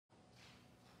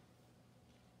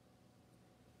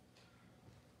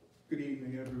Good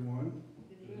evening, everyone.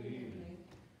 Good evening.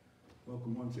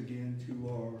 Welcome once again to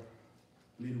our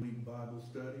midweek Bible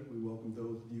study. We welcome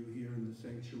those of you here in the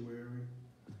sanctuary,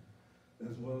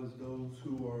 as well as those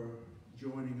who are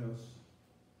joining us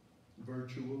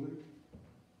virtually.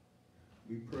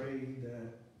 We pray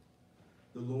that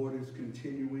the Lord is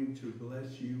continuing to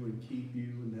bless you and keep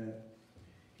you, and that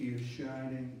He is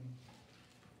shining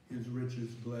His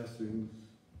richest blessings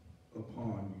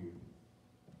upon you.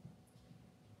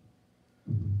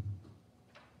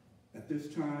 At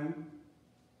this time,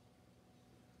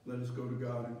 let us go to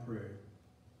God in prayer.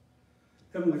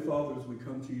 Heavenly Father, as we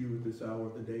come to you at this hour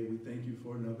of the day, we thank you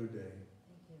for another day.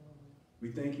 We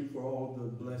thank you for all the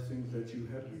blessings that you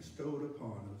have bestowed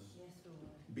upon us,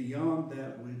 beyond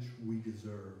that which we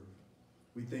deserve.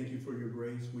 We thank you for your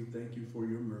grace. We thank you for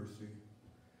your mercy.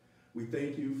 We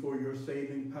thank you for your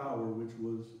saving power, which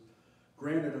was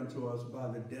granted unto us by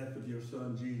the death of your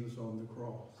Son, Jesus, on the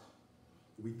cross.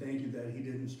 We thank you that he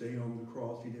didn't stay on the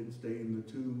cross, he didn't stay in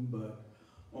the tomb, but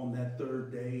on that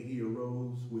third day he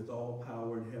arose with all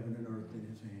power in heaven and earth in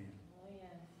his hand. Oh,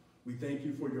 yes. We thank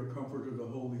you for your comforter, the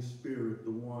Holy Spirit,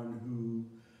 the one who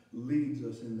leads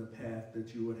us in the path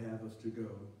that you would have us to go.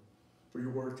 For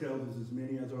your word tells us, as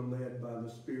many as are led by the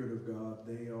Spirit of God,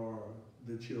 they are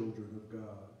the children of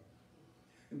God.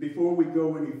 And before we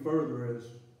go any further, as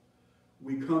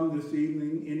we come this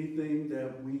evening, anything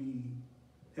that we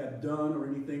have done or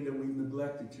anything that we've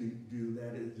neglected to do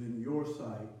that is in your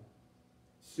sight,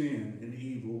 sin and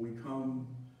evil, we come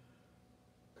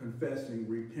confessing,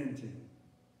 repenting.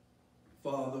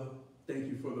 Father, thank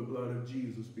you for the blood of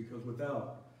Jesus, because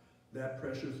without that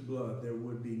precious blood, there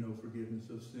would be no forgiveness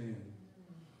of sin.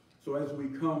 So as we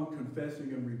come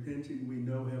confessing and repenting, we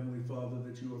know, Heavenly Father,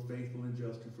 that you are faithful and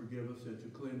just to forgive us and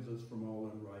to cleanse us from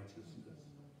all unrighteousness.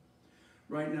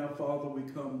 Right now, Father, we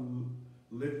come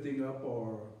lifting up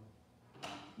our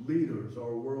leaders,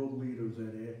 our world leaders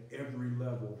at every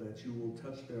level, that you will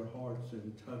touch their hearts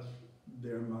and touch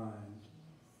their minds.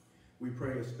 We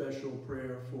pray a special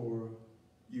prayer for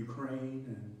Ukraine,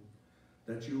 and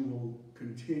that you will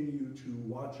continue to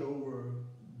watch over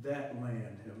that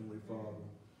land, Heavenly Father.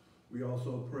 We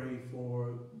also pray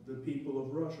for the people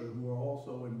of Russia who are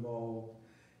also involved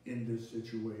in this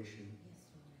situation.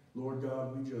 Lord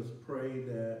God, we just pray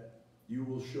that you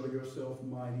will show yourself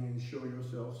mighty and show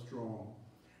yourself strong.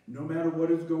 No matter what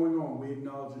is going on, we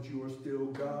acknowledge that you are still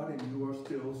God and you are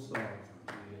still sovereign.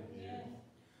 Yes.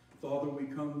 Father, we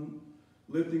come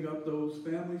lifting up those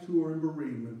families who are in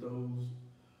bereavement,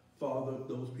 Father,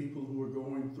 those people who are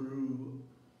going through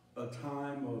a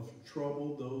time of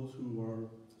trouble, those who are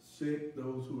sick,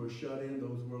 those who are shut in,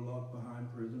 those who are locked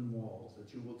behind prison walls,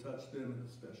 that you will touch them in a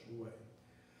special way.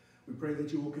 We pray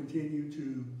that you will continue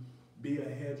to be a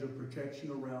hedge of protection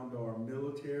around our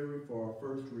military, for our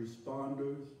first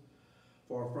responders,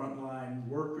 for our frontline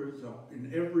workers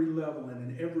in every level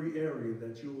and in every area,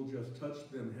 that you will just touch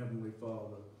them, Heavenly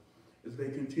Father, as they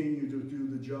continue to do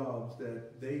the jobs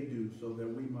that they do, so that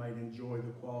we might enjoy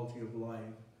the quality of life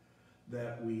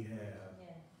that we have.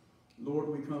 Yes. Lord,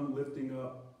 we come lifting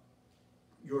up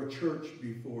your church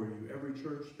before you, every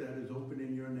church that is open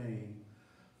in your name.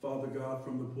 Father God,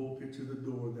 from the pulpit to the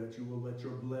door, that you will let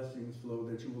your blessings flow,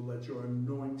 that you will let your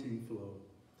anointing flow.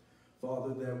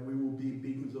 Father, that we will be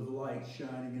beacons of light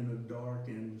shining in a dark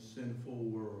and sinful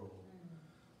world.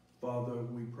 Father,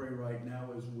 we pray right now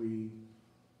as we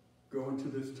go into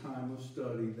this time of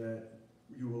study, that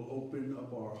you will open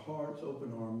up our hearts,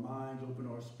 open our minds, open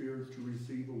our spirits to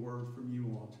receive a word from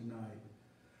you on tonight.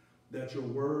 That your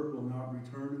word will not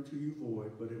return unto you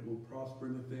void, but it will prosper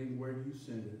in the thing where you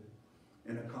send it,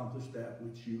 and accomplish that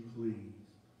which you please.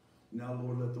 Now,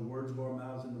 Lord, let the words of our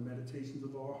mouths and the meditations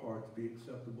of our hearts be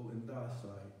acceptable in thy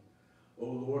sight. O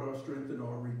Lord, our strength and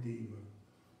our Redeemer.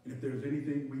 And if there's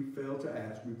anything we fail to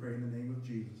ask, we pray in the name of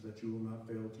Jesus that you will not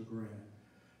fail to grant.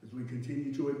 As we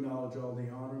continue to acknowledge all the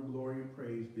honor, glory, and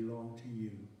praise belong to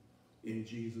you. In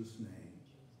Jesus' name,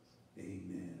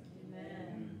 amen.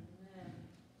 Amen.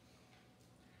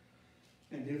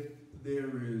 And if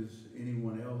there is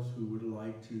anyone else who would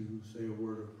like to say a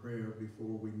word of prayer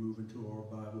before we move into our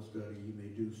Bible study, you may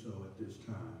do so at this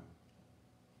time.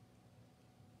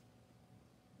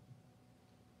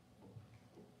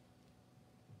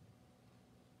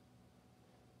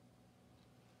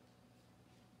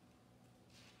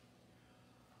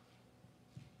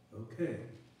 Okay.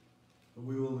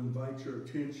 We will invite your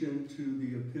attention to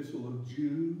the Epistle of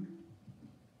Jude.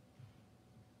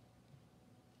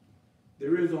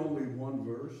 There is only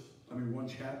one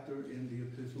chapter in the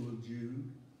Epistle of Jude.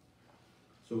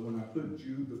 So when I put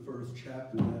Jude, the first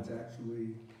chapter, that's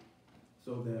actually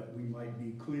so that we might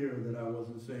be clear that I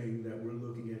wasn't saying that we're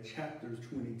looking at chapters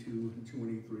 22 and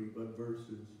 23, but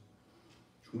verses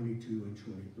 22 and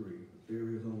 23. There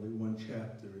is only one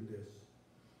chapter in this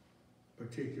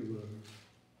particular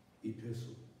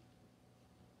epistle.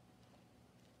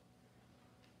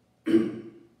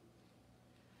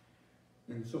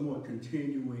 And somewhat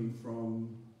continuing from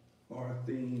our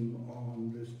theme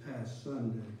on this past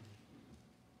Sunday,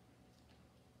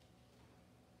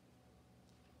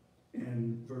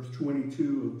 and verse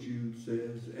 22 of Jude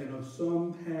says, "And of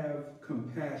some have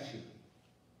compassion,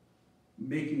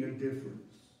 making a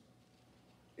difference,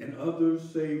 and others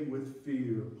save with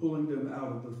fear, pulling them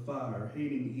out of the fire,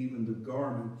 hating even the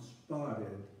garment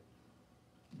spotted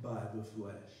by the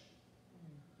flesh."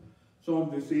 So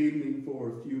this evening, for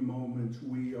a few moments,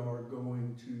 we are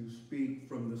going to speak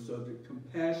from the subject,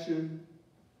 compassion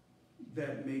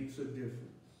that makes a difference.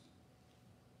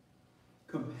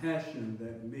 Compassion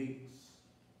that makes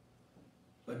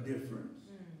a difference.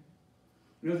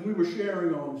 And as we were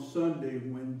sharing on Sunday,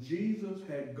 when Jesus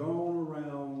had gone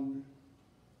around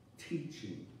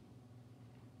teaching,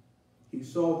 he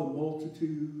saw the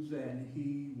multitudes and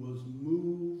he was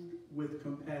moved with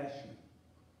compassion.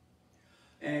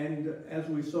 And as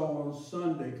we saw on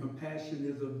Sunday, compassion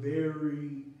is a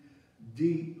very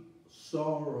deep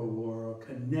sorrow or a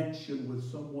connection with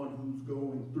someone who's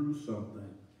going through something.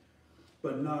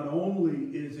 But not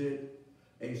only is it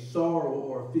a sorrow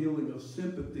or a feeling of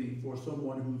sympathy for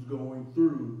someone who's going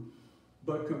through,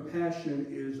 but compassion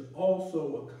is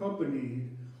also accompanied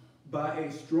by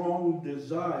a strong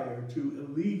desire to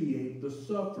alleviate the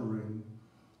suffering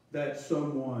that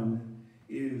someone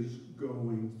is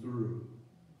going through.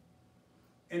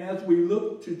 And as we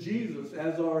look to Jesus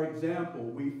as our example,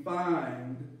 we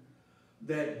find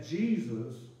that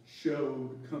Jesus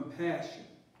showed compassion.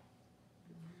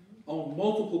 On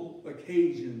multiple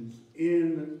occasions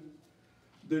in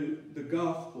the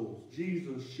Gospels,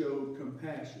 Jesus showed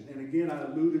compassion. And again,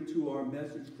 I alluded to our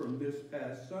message from this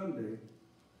past Sunday,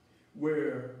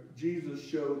 where Jesus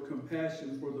showed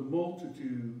compassion for the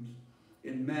multitudes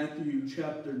in Matthew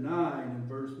chapter 9 and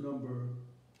verse number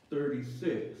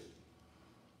 36.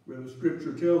 Where the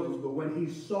scripture tells us, "But when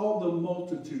he saw the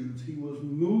multitudes, he was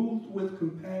moved with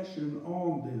compassion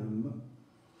on them,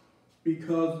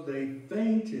 because they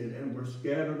fainted and were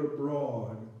scattered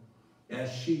abroad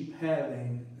as sheep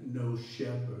having no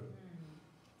shepherd."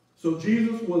 So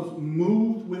Jesus was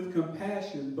moved with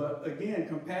compassion, but again,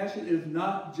 compassion is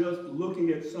not just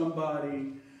looking at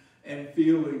somebody and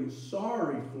feeling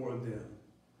sorry for them.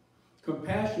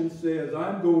 Compassion says,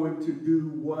 I'm going to do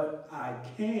what I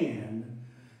can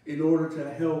in order to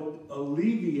help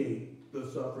alleviate the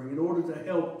suffering, in order to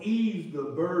help ease the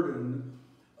burden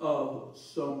of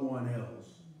someone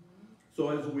else. So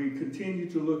as we continue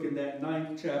to look in that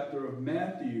 9th chapter of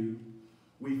Matthew,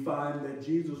 we find that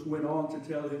Jesus went on to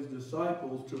tell his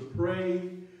disciples to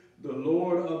pray the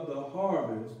Lord of the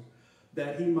harvest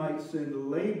that he might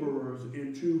send laborers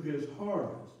into his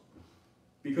harvest.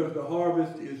 Because the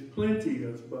harvest is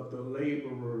plenteous, but the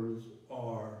laborers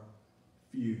are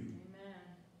few.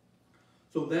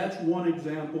 So that's one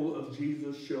example of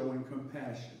Jesus showing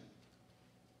compassion.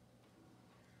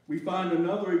 We find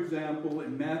another example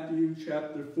in Matthew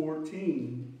chapter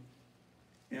 14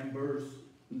 and verse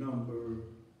number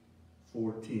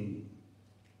 14.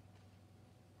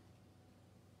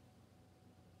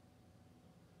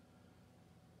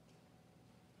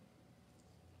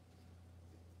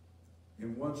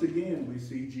 And once again, we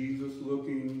see Jesus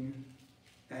looking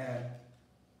at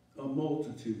a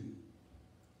multitude.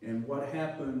 And what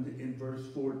happened in verse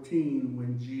 14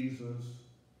 when Jesus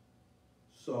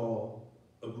saw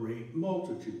a great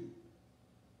multitude?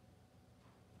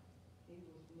 He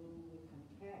was moved with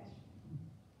compassion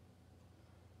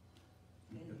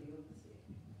and healed the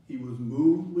sick. He was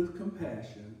moved with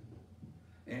compassion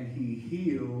and he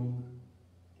healed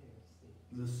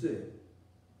the sick.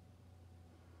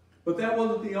 But that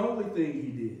wasn't the only thing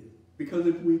he did. Because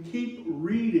if we keep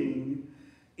reading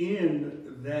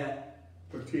in that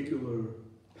particular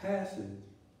passage,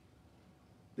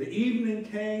 the evening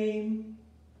came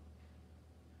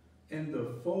and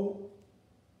the folk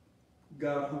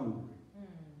got hungry.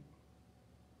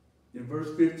 In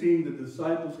verse 15, the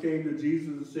disciples came to Jesus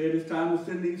and said, it's time to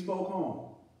send these folk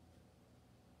home,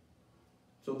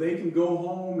 so they can go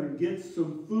home and get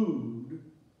some food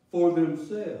for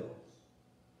themselves.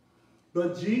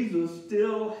 But Jesus,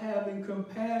 still having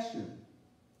compassion,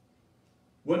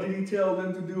 what did he tell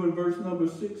them to do in verse number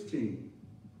 16?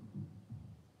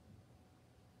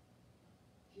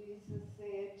 Jesus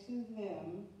said to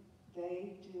them,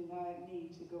 they do not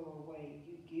need to go away.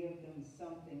 You give them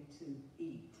something to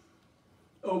eat.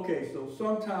 Okay, so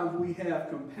sometimes we have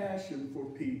compassion for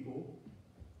people,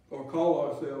 or call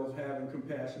ourselves having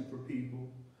compassion for people,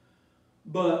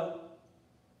 but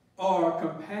our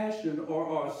compassion or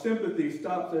our sympathy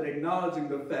stops at acknowledging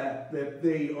the fact that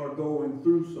they are going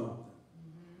through something.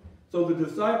 So the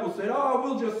disciples said, oh,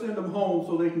 we'll just send them home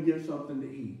so they can get something to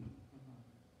eat.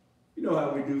 You know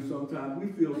how we do sometimes.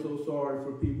 We feel so sorry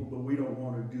for people, but we don't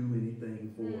want to do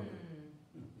anything for them.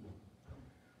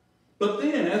 But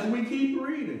then, as we keep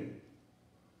reading,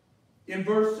 in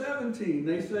verse 17,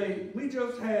 they say, we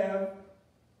just have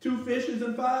 2 fishes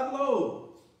and 5 loaves.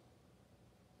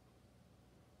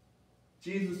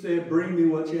 Jesus said, bring me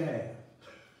what you have.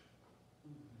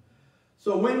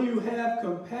 So when you have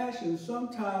compassion,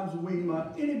 sometimes we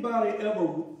might, anybody ever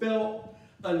felt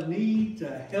a need to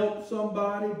help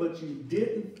somebody, but you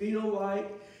didn't feel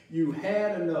like you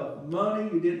had enough money,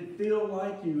 you didn't feel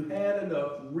like you had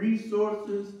enough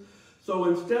resources. So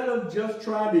instead of just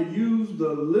trying to use the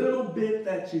little bit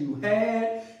that you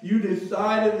had, you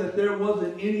decided that there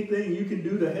wasn't anything you can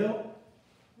do to help?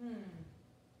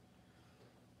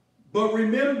 But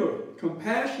remember,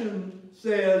 compassion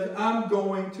says, I'm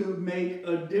going to make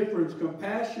a difference.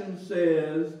 Compassion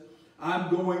says,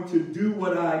 I'm going to do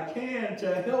what I can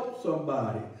to help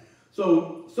somebody.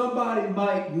 So somebody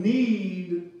might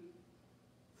need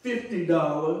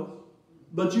 $50,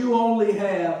 but you only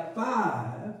have 5.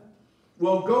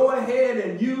 Well, go ahead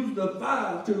and use the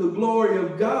 5 to the glory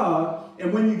of God.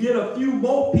 And when you get a few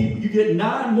more people, you get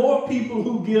 9 more people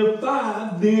who give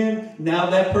 5, then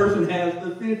now that person has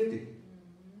the 50.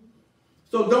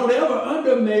 So don't ever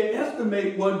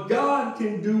underestimate what God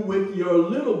can do with your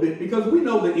little bit, because we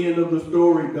know the end of the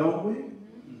story, don't we?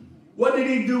 What did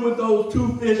he do with those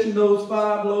 2 fish and those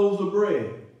 5 loaves of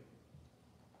bread?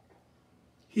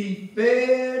 He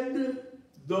fed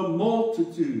the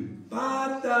multitude,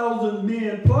 5,000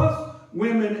 men plus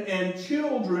women and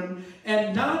children.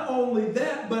 And not only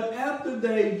that, but after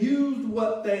they used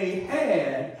what they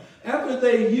had, after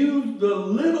they used the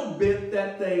little bit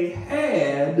that they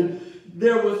had,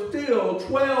 there was still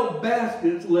 12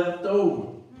 baskets left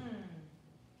over.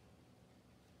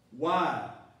 Why?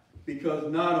 Because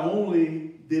not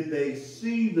only did they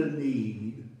see the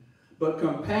need, but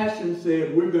compassion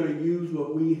said, we're going to use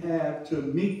what we have to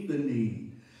meet the need.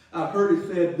 I've heard it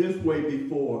said this way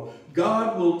before.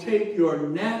 God will take your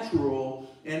natural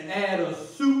and add a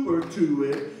super to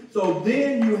it. So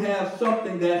then you have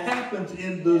something that happens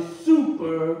in the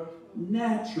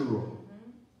supernatural.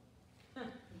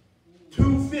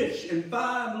 2 fish and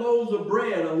 5 loaves of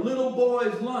bread, a little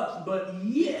boy's lunch, but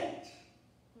yet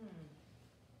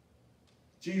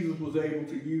Jesus was able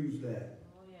to use that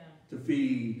to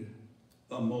feed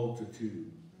a multitude.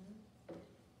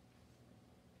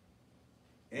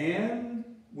 And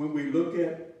when we look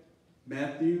at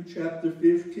Matthew chapter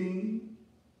 15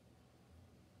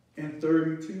 and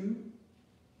 32,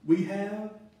 we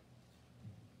have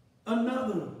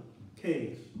another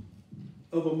case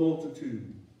of a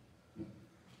multitude.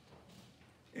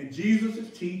 And Jesus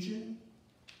is teaching,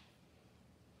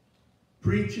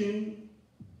 preaching,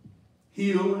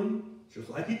 healing, just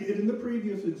like he did in the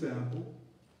previous example.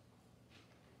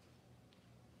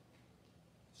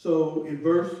 So in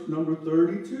verse number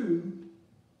 32,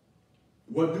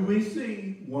 what do we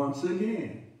see once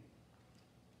again?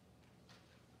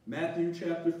 Matthew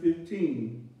chapter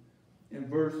 15 and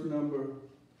verse number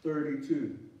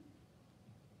 32.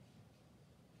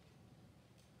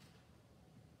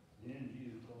 Then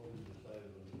Jesus called his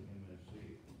disciples unto him and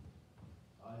said,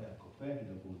 I have compassion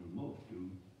upon the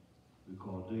multitude,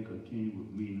 because they continue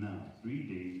with me now 3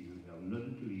 days and have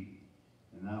nothing to eat,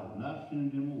 and I will not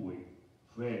send them away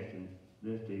fasting,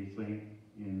 lest they faint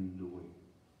in the way.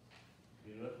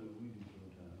 Yeah, that's what we do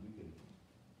sometimes. We can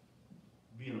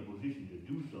be in a position to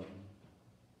do something,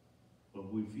 but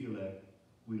we feel like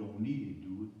we don't need to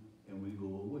do it, and we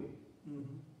go away.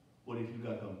 But if you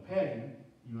got compassion,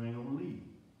 you ain't gonna leave.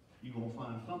 You're gonna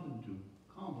find something to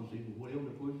compensate for whatever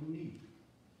the person needs.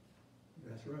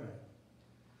 That's right.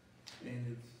 And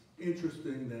it's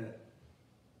interesting that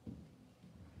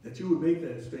you would make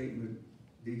that statement,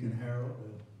 Deacon Harold.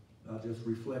 I'll just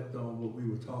reflect on what we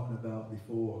were talking about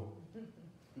before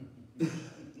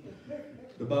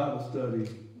the Bible study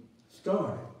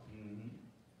started.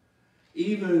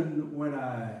 Even when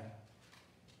I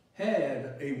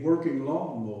had a working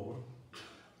lawnmower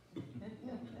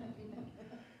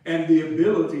and the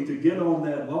ability to get on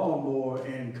that lawnmower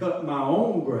and cut my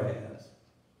own grass,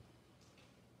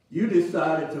 you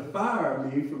decided to fire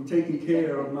me from taking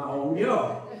care of my own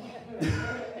yard.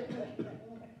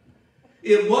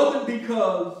 It wasn't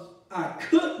because I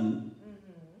couldn't,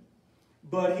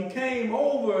 But he came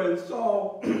over and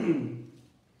saw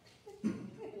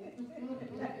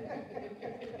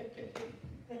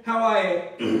how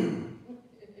I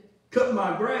cut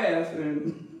my grass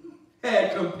and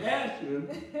had compassion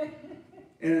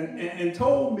and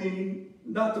told me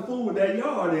not to fool with that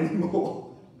yard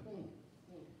anymore.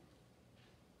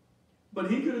 But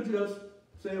he could have just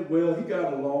said, well, he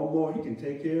got a lawnmower, he can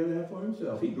take care of that for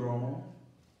himself. He grown.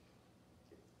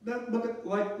 But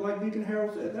like Deacon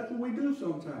Harold said, that's what we do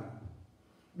sometimes.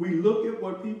 We look at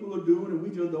what people are doing and we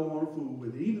just don't want to fool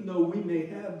with it, even though we may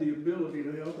have the ability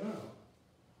to help out.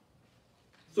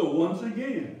 So once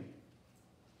again,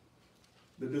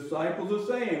 the disciples are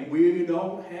saying, we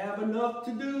don't have enough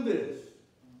to do this.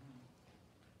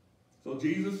 So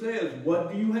Jesus says,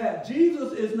 what do you have?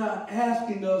 Jesus is not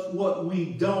asking us what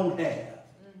we don't have.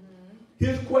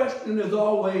 His question is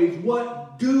always,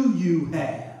 what do you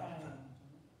have?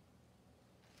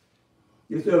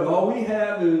 He said, all we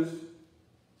have is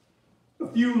a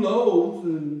few loaves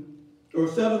or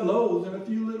 7 loaves and a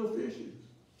few little fishes.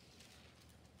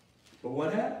 But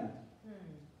what happened?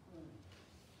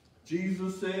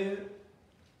 Jesus said,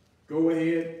 go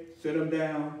ahead, sit them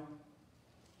down,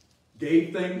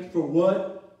 gave thanks for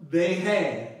what they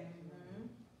had,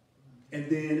 and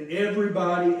then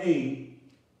everybody ate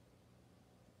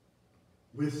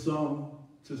with some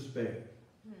to spare.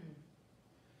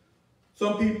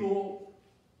 Some people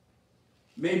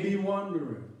may be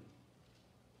wondering,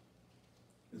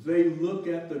 as they look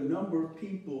at the number of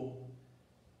people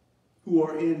who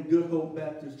are in Good Hope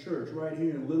Baptist Church right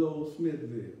here in little old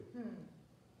Smithville.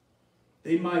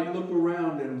 They might look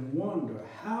around and wonder,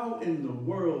 how in the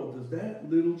world does that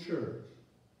little church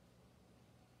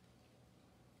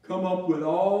come up with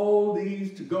all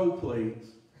these to-go plates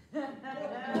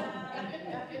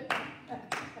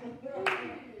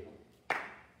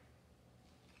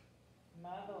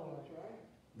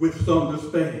with some to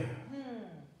spare?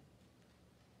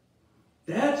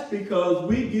 That's because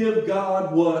we give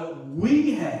God what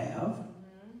we have.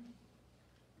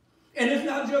 And it's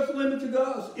not just limited to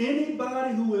us.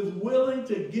 Anybody who is willing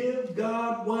to give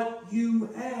God what you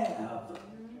have,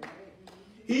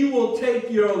 he will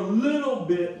take your little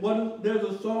bit. There's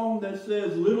a song that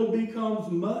says, little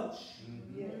becomes much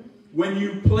when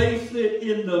you place it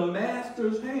in the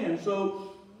master's hand. So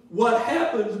what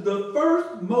happens, the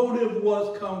first motive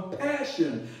was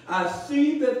compassion. I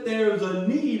see that there's a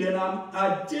need and I'm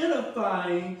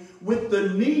identifying with the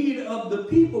need of the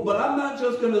people. But I'm not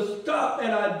just going to stop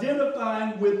at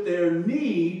identifying with their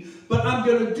need, but I'm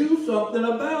going to do something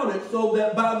about it so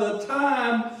that by the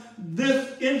time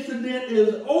this incident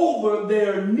is over,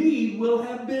 their need will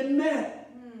have been met.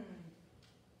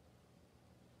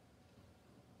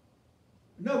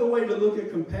 Another way to look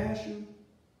at compassion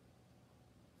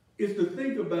is to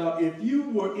think about, if you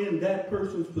were in that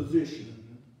person's position,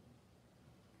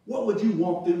 what would you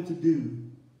want them to do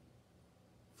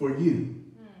for you?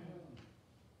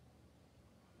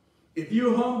 If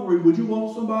you're hungry, would you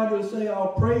want somebody to say,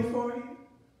 I'll pray for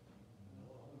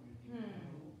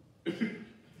you?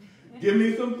 Give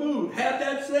me some food. Have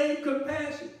that same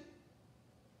compassion.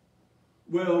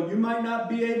 Well, you might not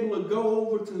be able to go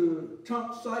over to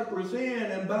Cypress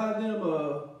Inn and buy them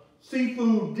a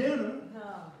seafood dinner.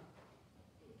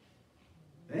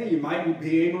 Hey, you might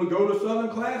be able to go to Southern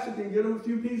Classic and get them a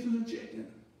few pieces of chicken.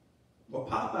 Or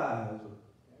Popeyes.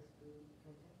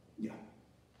 Yeah.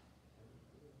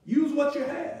 Use what you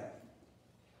have.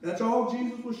 That's all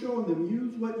Jesus was showing them.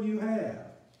 Use what you have.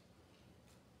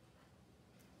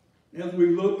 As we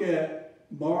look at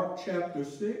Mark chapter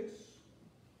 6,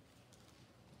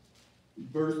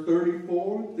 verse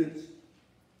 34, it's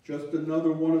just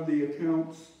another one of the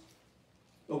accounts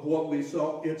of what we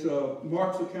saw. It's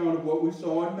Mark's account of what we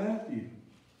saw in Matthew.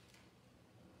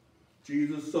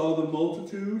 Jesus saw the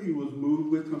multitude. He was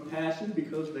moved with compassion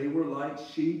because they were like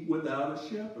sheep without a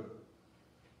shepherd.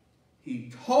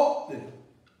 He taught them.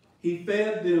 He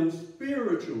fed them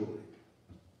spiritually.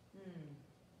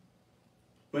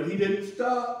 But he didn't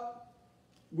stop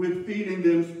with feeding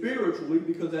them spiritually,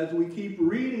 because as we keep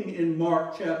reading in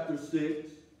Mark chapter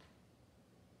 6,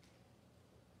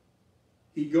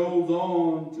 he goes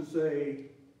on to say,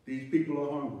 these people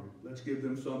are hungry. Let's give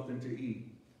them something to eat.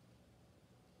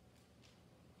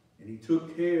 And he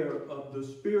took care of the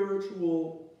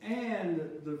spiritual and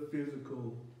the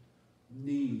physical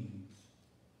needs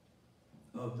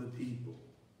of the people.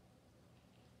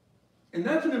 And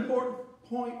that's an important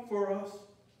point for us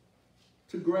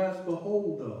to grasp a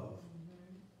hold of.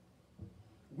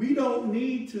 We don't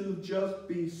need to just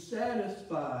be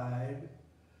satisfied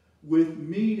with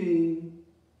meeting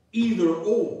either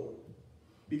or.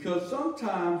 Because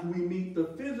sometimes we meet the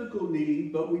physical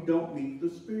need, but we don't meet the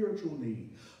spiritual need.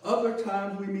 Other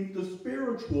times we meet the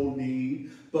spiritual need,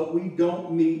 but we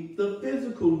don't meet the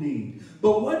physical need.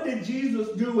 But what did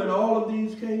Jesus do in all of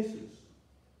these cases?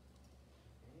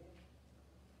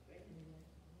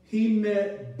 He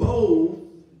met both.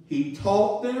 He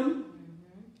taught them.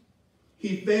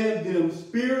 He fed them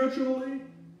spiritually.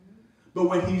 But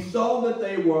when he saw that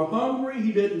they were hungry,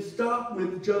 he didn't stop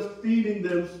with just feeding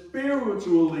them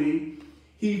spiritually.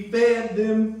 He fed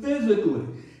them physically.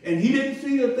 And he didn't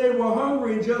see that they were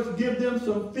hungry and just give them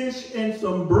some fish and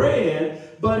some bread,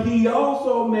 but he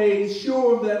also made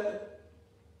sure that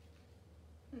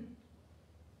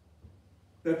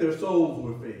their souls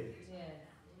were fed. Yes.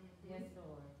 Yes,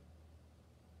 Lord.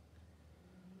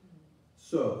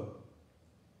 So,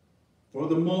 for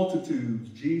the multitudes,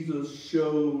 Jesus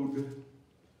showed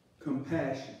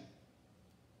compassion.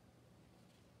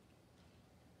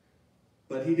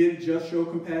 But he didn't just show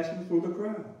compassion for the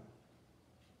crowd.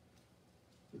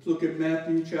 Let's look at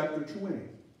Matthew chapter 20.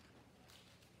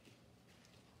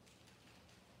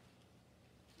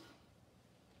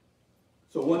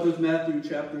 So what does Matthew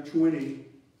chapter 20,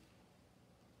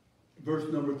 verse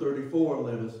number 34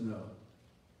 let us know?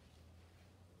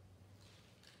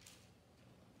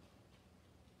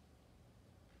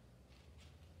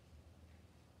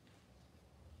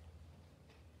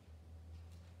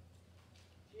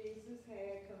 Jesus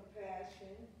had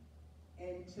compassion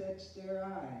and touched their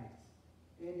eyes.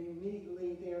 And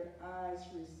immediately their eyes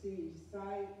received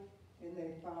sight, and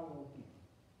they followed him.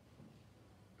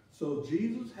 So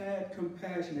Jesus had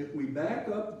compassion. If we back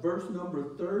up verse number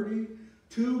 30,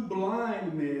 two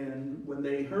blind men, when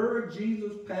they heard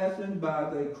Jesus passing by,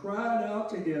 they cried out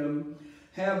to him,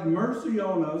 "Have mercy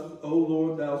on us, O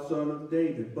Lord, thou son of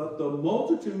David." But the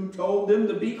multitude told them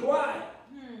to be quiet.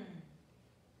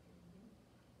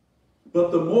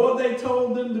 But the more they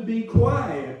told them to be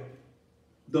quiet,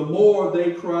 the more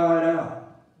they cried out.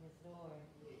 Yes, Lord.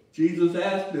 Jesus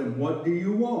asked them, "What do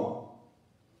you want?"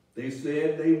 They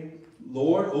said,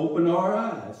 "Lord, open our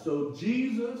eyes." So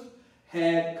Jesus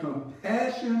had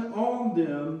compassion on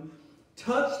them,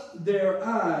 touched their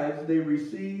eyes, they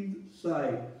received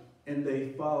sight, and they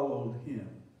followed him.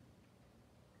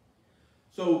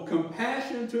 So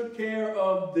compassion took care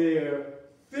of their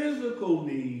physical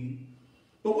need.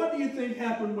 But what do you think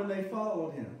happened when they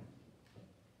followed him?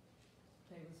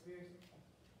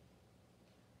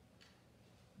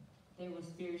 They were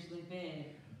spiritually fed.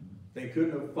 They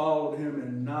couldn't have followed him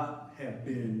and not have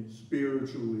been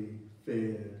spiritually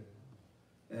fed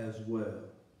as well.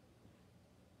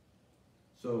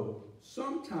 So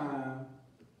sometimes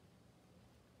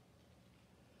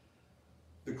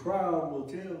the crowd will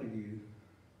tell you,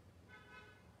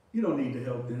 you don't need to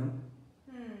help them.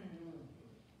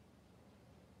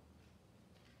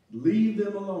 Leave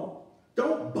them alone.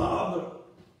 Don't bother.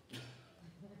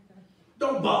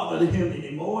 Don't bother him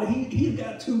anymore. He's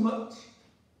got too much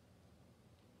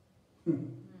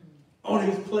on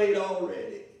his plate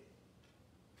already.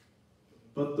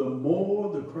 But the more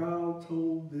the crowd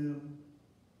told them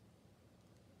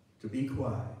to be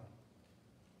quiet,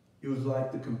 it was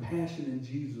like the compassion in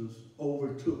Jesus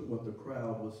overtook what the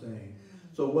crowd was saying.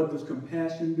 So what does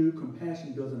compassion do?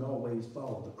 Compassion doesn't always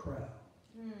follow the crowd.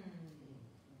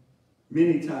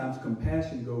 Many times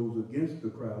compassion goes against the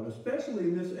crowd, especially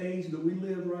in this age that we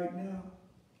live right now,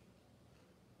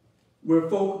 where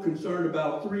folk are concerned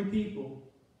about three people: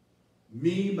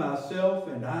 me, myself,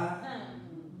 and I.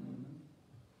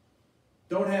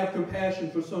 Don't have compassion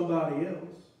for somebody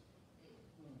else.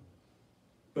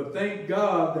 But thank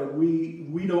God that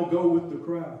we don't go with the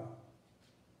crowd,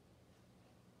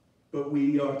 but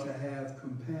we are to have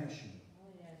compassion.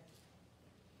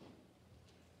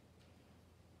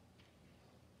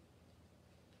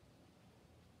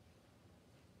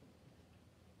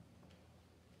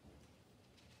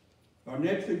 Our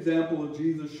next example of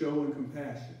Jesus showing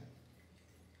compassion.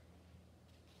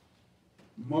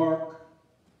 Mark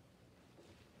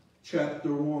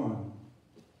chapter 1,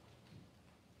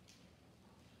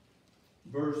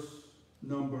 verse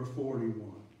number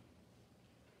 41.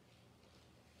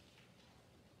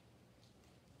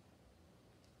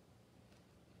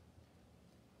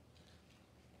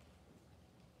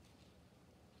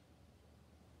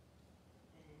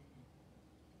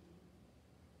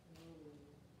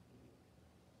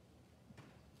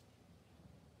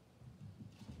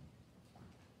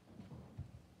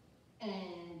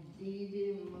 And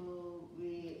Jesus moved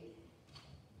with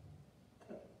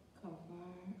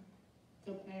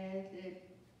compassion,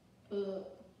 put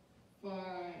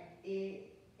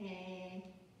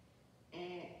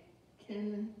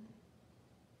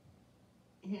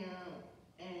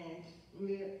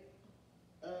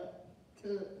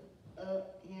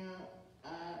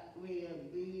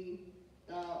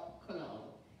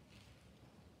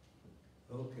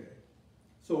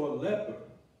So a leper,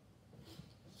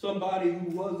 somebody who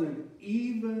wasn't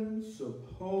even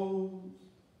supposed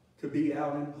to be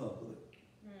out in public.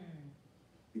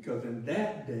 Because in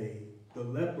that day, the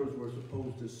lepers were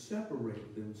supposed to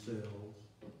separate themselves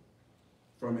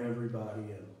from everybody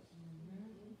else.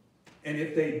 And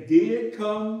if they did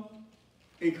come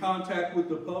in contact with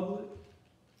the public,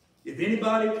 if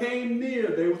anybody came near,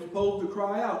 they were supposed to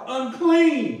cry out,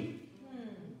 "Unclean!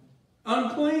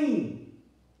 Unclean!"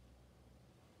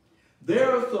 There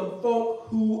are some folk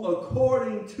who,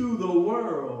 according to the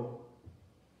world,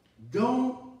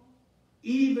 don't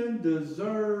even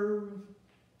deserve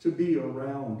to be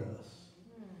around us.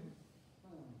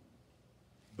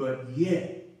 But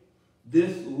yet,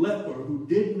 this leper who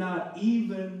did not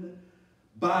even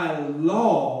by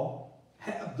law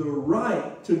have the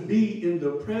right to be in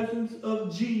the presence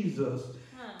of Jesus,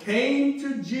 came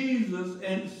to Jesus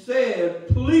and said,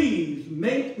 "Please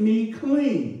make me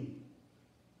clean."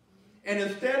 And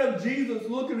instead of Jesus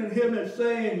looking at him and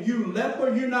saying, "You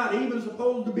leper, you're not even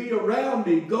supposed to be around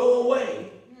me, go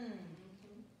away."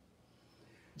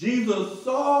 Jesus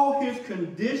saw his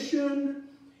condition.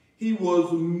 He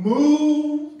was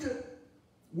moved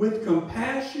with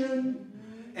compassion.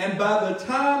 And by the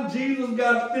time Jesus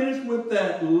got finished with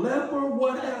that leper,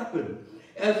 what happened?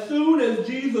 As soon as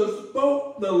Jesus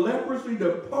spoke, the leprosy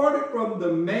departed from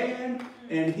the man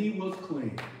and he was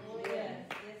clean.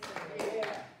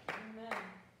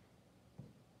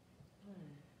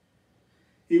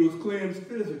 He was cleansed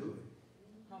physically.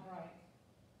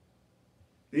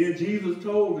 Then Jesus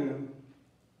told him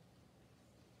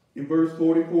in verse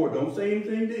 44, don't say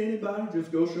anything to anybody, just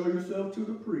go show yourself to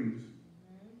the priest,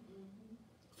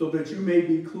 so that you may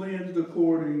be cleansed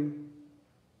according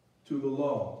to the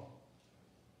law,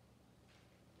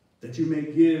 that you may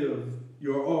give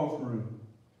your offering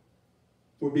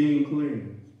for being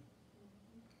cleansed.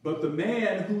 But the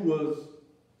man who was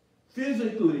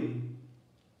physically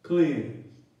cleansed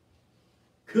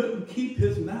couldn't keep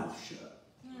his mouth shut.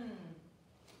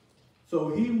 So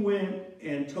he went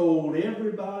and told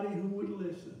everybody who would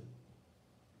listen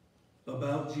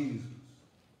about Jesus.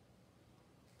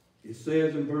 It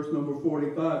says in verse number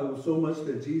 45, it was so much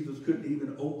that Jesus couldn't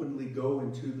even openly go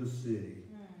into the city,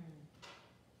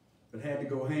 but had to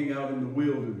go hang out in the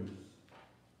wilderness.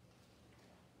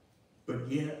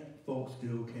 But yet, folks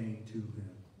still came to him.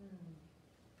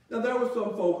 Now, there were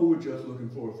some folk who were just looking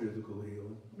for a physical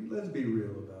healing. I mean, let's be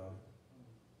real about it.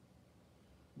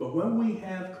 But when we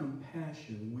have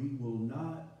compassion, we will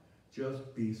not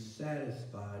just be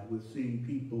satisfied with seeing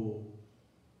people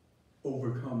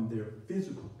overcome their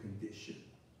physical condition,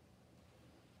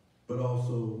 but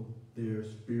also their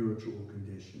spiritual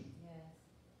condition. Yes.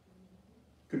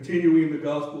 Continuing the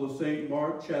Gospel of St.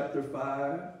 Mark, chapter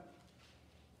 5,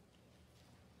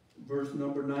 verse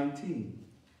number 19.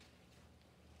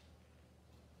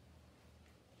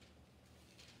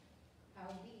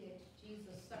 Howbeit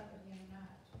Jesus suffered him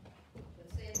not,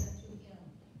 but said unto him,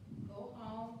 Go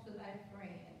home to thy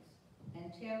friends,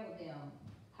 and tell them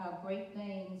how great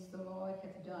things the Lord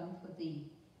hath done for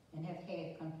thee, and hath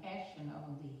had compassion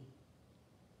on thee.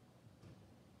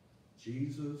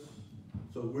 Jesus,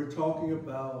 so we're talking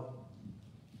about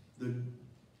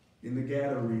in the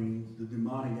Gadarenes, the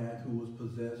demoniac who was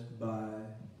possessed by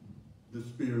the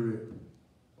spirit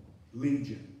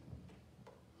Legion.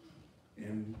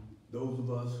 And those of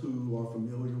us who are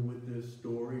familiar with this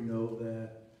story know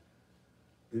that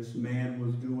this man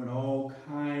was doing all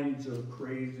kinds of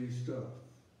crazy stuff.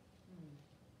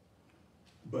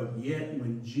 But yet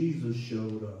when Jesus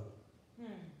showed up,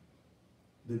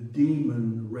 the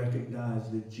demon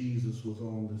recognized that Jesus was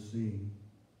on the scene.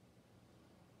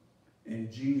 And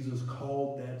Jesus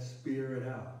called that spirit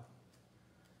out.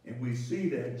 And we see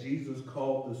that Jesus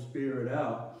called the spirit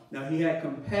out. Now, he had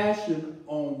compassion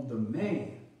on the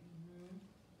man.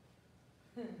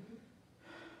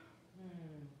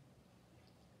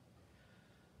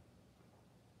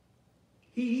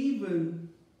 He even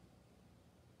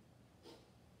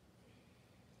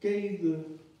gave the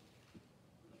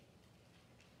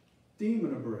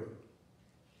demon a break.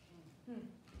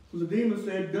 So the demon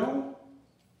said, don't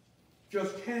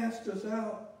just cast us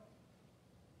out,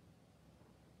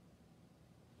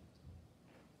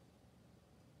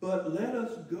 but let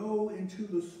us go into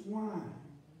the swine.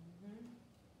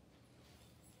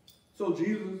 So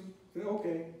Jesus said,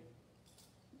 okay,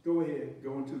 go ahead,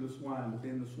 go into the swine. But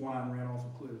then the swine ran off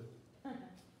a cliff.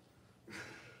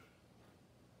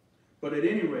 But at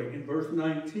any rate, in verse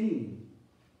 19,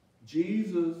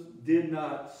 Jesus did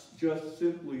not just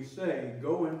simply say,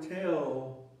 go and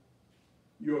tell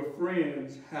your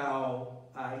friends how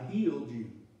I healed you.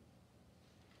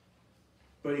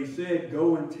 But he said,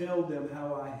 go and tell them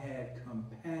how I had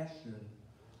compassion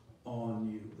on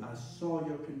you. I saw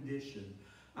your condition.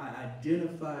 I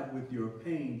identified with your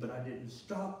pain, but I didn't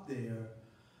stop there.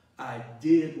 I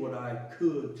did what I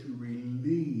could to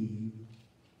relieve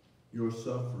your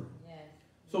suffering. Yes.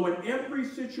 So in every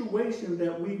situation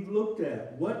that we've looked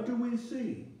at, what do we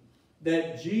see?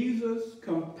 That Jesus'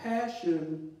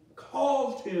 compassion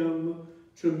caused him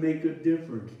to make a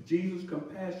difference. Jesus'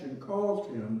 compassion caused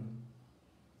him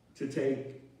to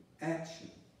take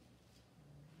action.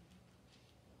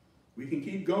 We can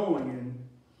keep going. In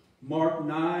Mark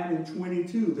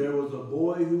 9:22, there was a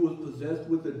boy who was possessed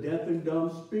with a deaf and dumb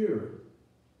spirit.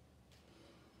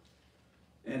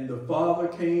 And the father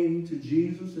came to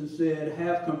Jesus and said,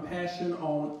 have compassion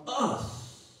on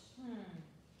us.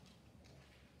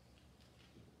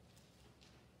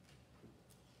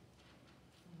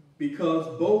 Because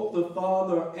both the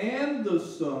father and the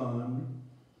son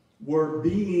were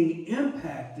being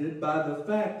impacted by the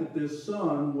fact that this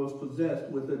son was possessed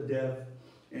with a deaf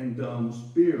and dumb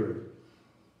spirit.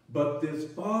 But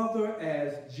this father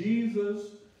asked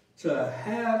Jesus to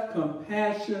have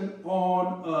compassion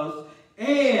on us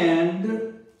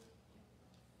and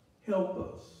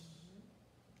help us.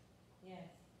 Yes.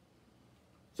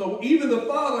 So even the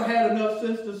father had enough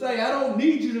sense to say, I don't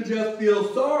need you to just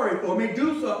feel sorry for me.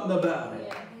 Do something about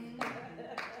it.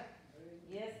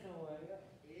 Yes, Lord.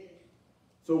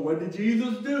 So what did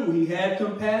Jesus do? He had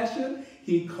compassion.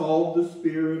 He called the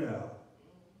spirit out.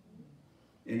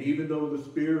 And even though the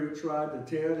spirit tried to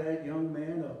tear that young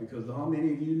man up, because how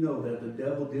many of you know that the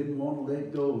devil didn't want to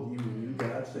let go of you when you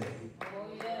got saved? Oh,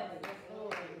 yes,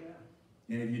 Lord.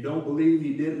 And if you don't believe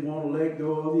he didn't want to let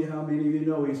go of you, how many of you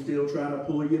know he's still trying to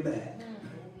pull you back?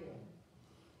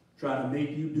 Trying to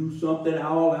make you do something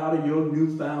all out of your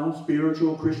newfound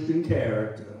spiritual Christian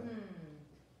character.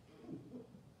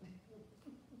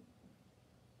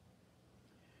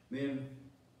 Then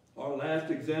our last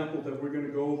example that we're going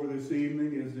to go over this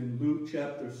evening is in Luke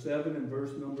chapter 7 and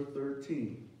verse number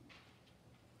 13.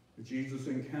 Jesus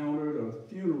encountered a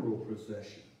funeral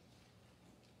procession.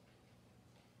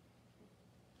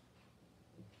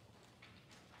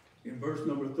 In verse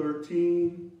number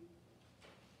 13,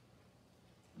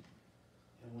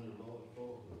 And when the Lord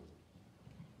saw her,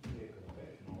 he had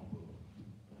compassion on her,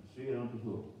 and said unto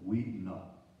her, weep not.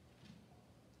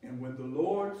 and when the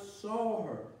Lord saw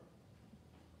her,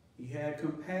 he had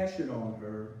compassion on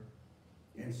her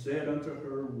and said unto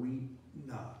her, weep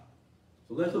not.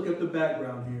 So let's look at the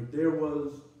background here. There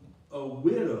was a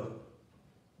widow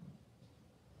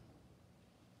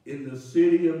in the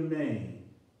city of Nain.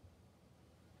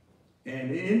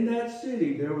 And in that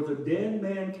city, there was a dead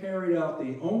man carried out,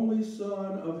 the only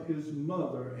son of his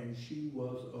mother, and she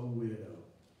was a widow.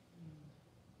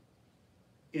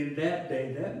 In that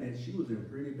day, that meant she was in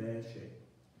pretty bad shape,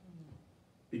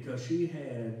 because she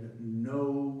had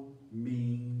no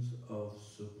means of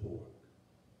support.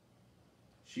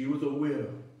 She was a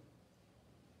widow,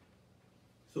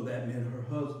 so that meant her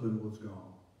husband was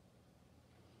gone.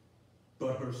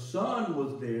 But her son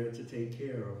was there to take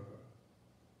care of her.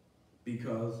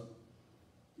 Because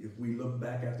if we look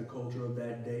back at the culture of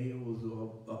that day, it was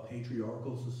a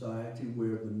patriarchal society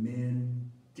where the men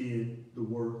did the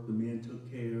work, the men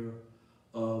took care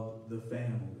of the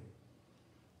family.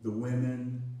 The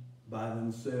women by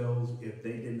themselves, if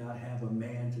they did not have a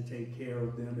man to take care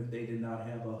of them, if they did not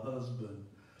have a husband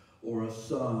or a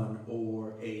son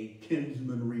or a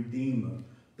kinsman redeemer,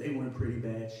 they were in pretty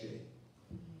bad shape.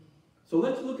 So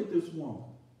let's look at this woman.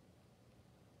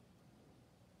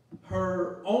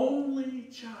 Her only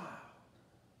child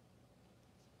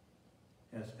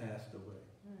has passed away.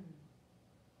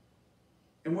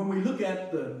 And when we look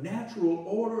at the natural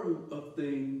order of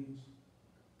things,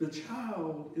 the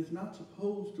child is not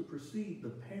supposed to precede the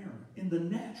parent in the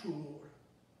natural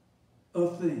order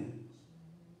of things.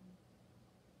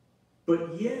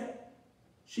 But yet,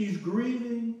 she's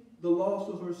grieving the loss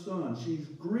of her son. She's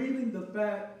grieving the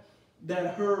fact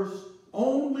that her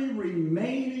only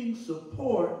remaining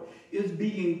support is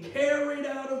being carried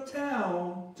out of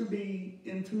town to be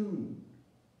entombed.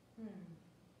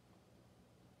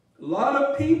 A lot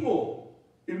of people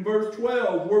in verse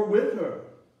 12 were with her.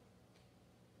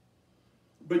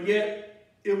 But yet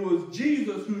it was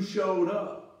Jesus who showed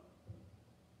up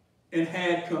and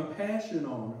had compassion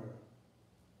on her.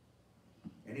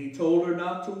 And he told her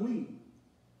not to weep.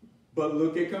 But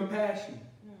look at compassion.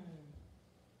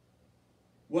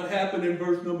 What happened in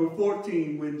verse number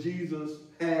 14 when Jesus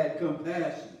had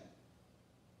compassion?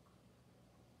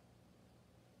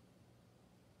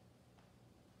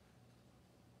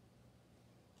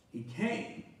 He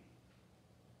came.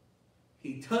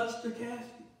 He touched the casket.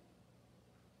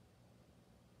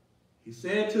 He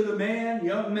said to the man,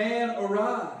 young man,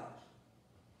 arise.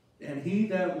 And he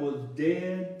that was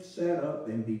dead sat up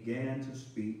and began to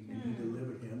speak, and he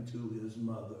delivered him to his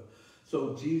mother.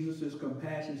 So Jesus'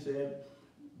 compassion said,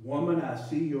 woman, I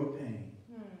see your pain.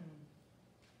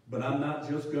 But I'm not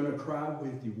just going to cry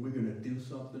with you. We're going to do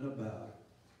something about it.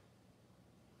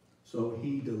 So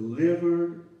he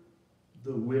delivered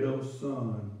the widow's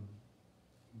son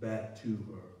back to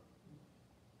her.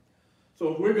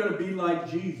 So if we're going to be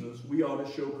like Jesus, we ought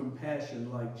to show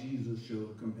compassion like Jesus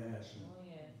showed compassion. Oh,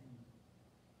 yes.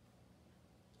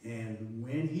 And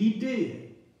when he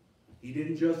did, he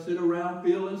didn't just sit around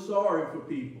feeling sorry for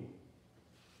people,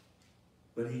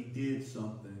 but he did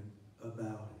something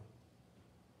about it.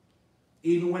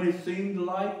 Even when it seemed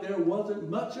like there wasn't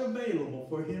much available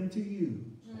for him to use.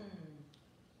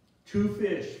 2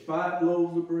 fish, 5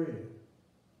 loaves of bread.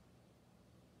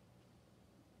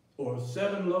 Or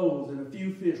 7 loaves and a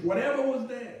few fish. Whatever was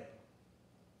there.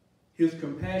 His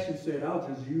compassion said, I'll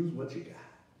just use what you got.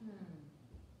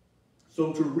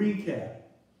 So to recap,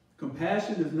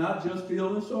 compassion is not just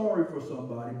feeling sorry for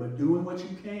somebody, but doing what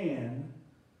you can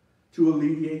to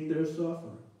alleviate their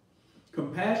suffering.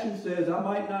 Compassion says, I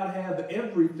might not have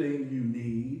everything you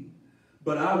need,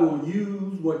 but I will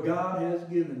use what God has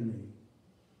given me.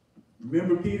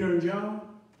 Remember Peter and John?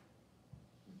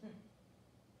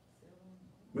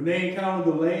 When they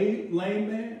encountered the lame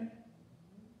man,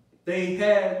 they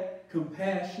had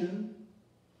compassion.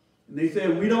 And they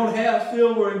said, we don't have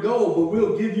silver and gold, but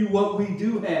we'll give you what we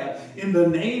do have in the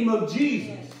name of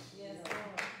Jesus. Yes,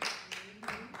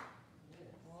 Lord.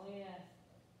 Oh, yes.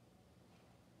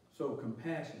 So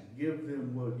compassion, give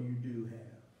them what you do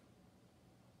have.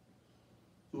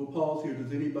 So we'll pause here.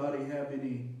 Does anybody have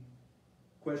any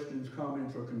questions,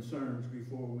 comments, or concerns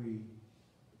before we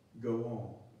go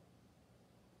on?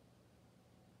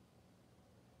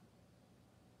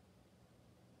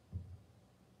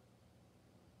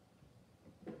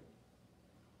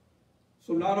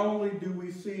 So not only do we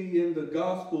see in the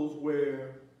Gospels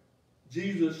where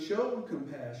Jesus showed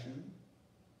compassion,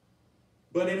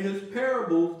 but in his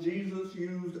parables, Jesus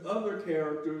used other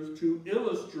characters to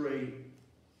illustrate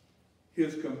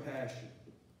his compassion.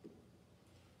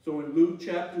 So in Luke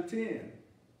chapter 10,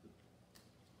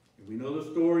 and we know the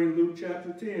story in Luke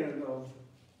chapter 10 of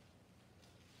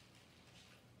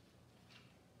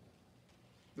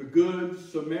the Good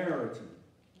Samaritan.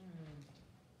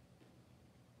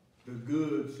 The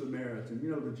Good Samaritan.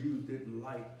 You know, the Jews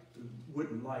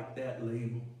wouldn't like that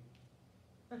label.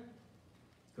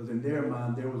 Because in their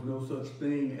mind, there was no such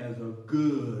thing as a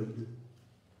good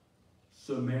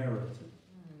Samaritan.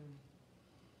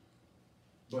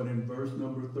 But in verse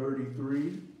number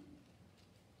 33,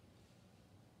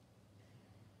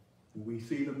 we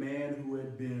see the man who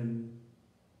had been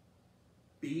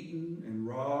beaten and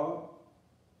robbed,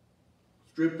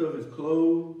 stripped of his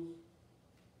clothes.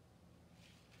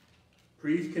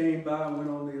 Priest came by and went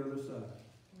on the other side.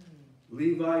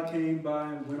 Levi came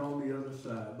by and went on the other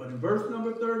side. But in verse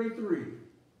number 33,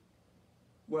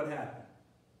 what happened?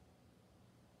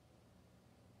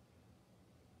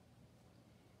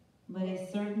 But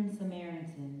a certain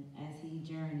Samaritan, as he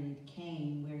journeyed,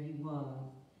 came where he was,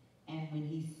 and when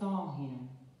he saw him,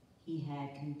 he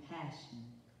had compassion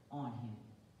on him.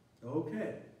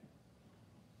 Okay.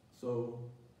 So,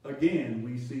 again,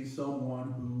 we see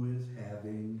someone who is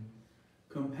having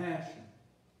compassion.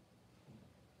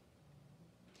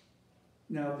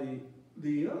 Now,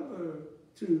 the other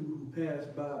two who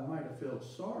passed by might have felt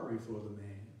sorry for the man.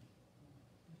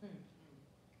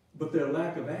 But their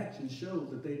lack of action shows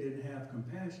that they didn't have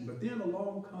compassion. But then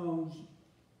along comes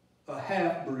a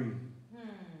half-breed.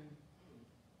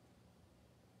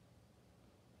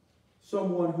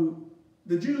 Someone who,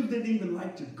 the Jews didn't even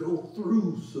like to go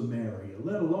through Samaria,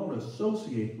 let alone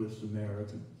associate with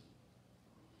Samaritans.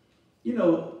 You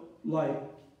know, like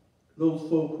those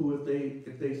folk who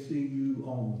if they see you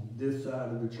on this side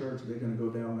of the church, they're going to go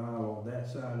down the aisle on that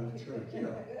side of the church. You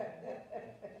know.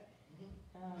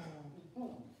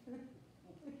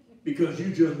 Because you're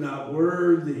just not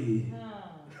worthy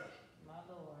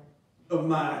of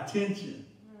my attention.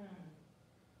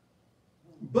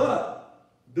 But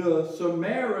the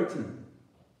Samaritan,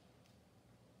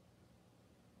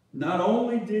 not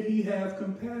only did he have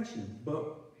compassion,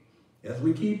 but as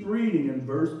we keep reading in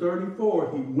verse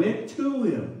 34, he went to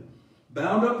him,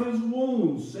 bound up his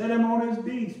wounds, set him on his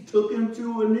beast, took him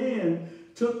to an inn,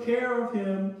 took care of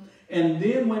him, and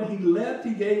then when he left,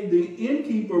 he gave the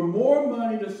innkeeper more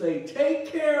money to say, take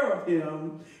care of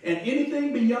him, and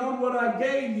anything beyond what I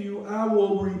gave you, I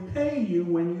will repay you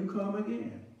when you come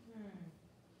again.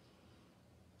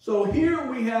 So here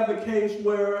we have a case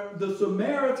where the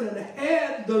Samaritan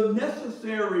had the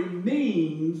necessary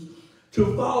means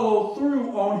to follow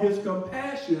through on his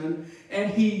compassion,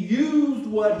 and he used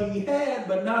what he had,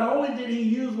 but not only did he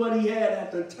use what he had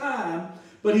at the time,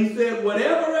 but he said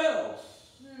whatever else.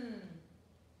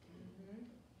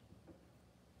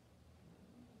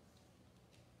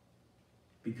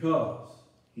 Because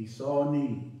he saw a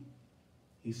need,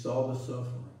 he saw the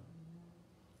suffering,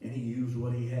 and he used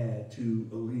what he had to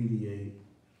alleviate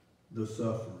the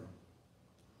suffering.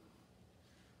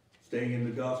 Staying in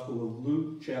the Gospel of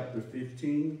Luke, chapter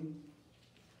 15.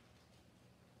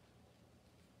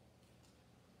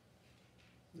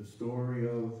 The story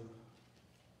of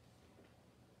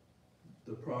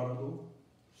the prodigal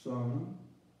son.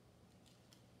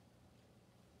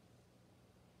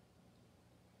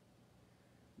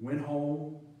 Went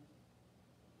home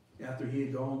after he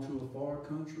had gone to a far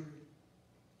country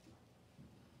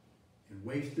and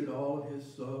wasted all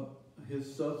of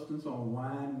his substance on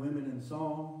wine, women, and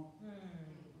song.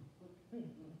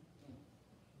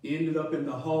 Ended up in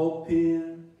the hog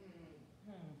pen,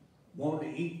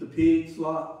 wanted to eat the pig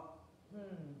slop.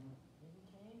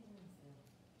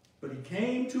 But he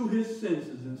came to his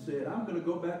senses and said, I'm going to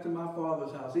go back to my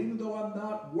father's house. Even though I'm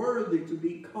not worthy to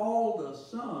be called a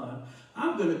son,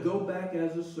 I'm going to go back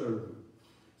as a servant.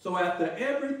 So after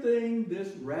everything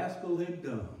this rascal had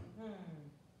done,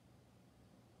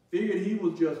 figured he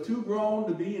was just too grown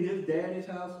to be in his daddy's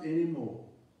house anymore.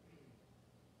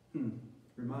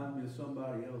 Reminds me of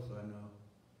somebody else I know.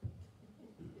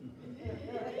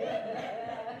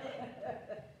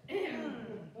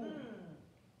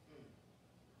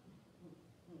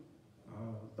 I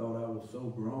thought I was so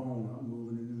grown. I'm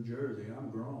moving to New Jersey. I'm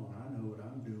grown. I know what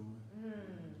I'm doing.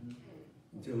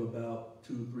 Until about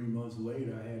 2 or 3 months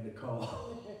later, I had to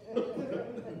call.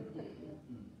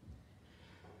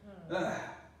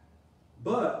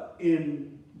 But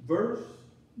in verse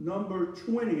number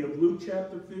 20 of Luke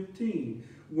chapter 15,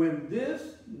 when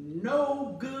this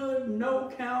no good, no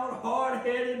count,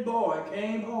 hard-headed boy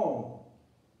came home,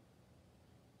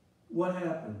 what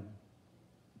happened?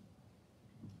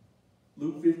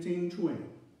 Luke 15:20.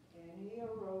 And he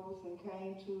arose and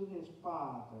came to his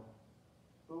father.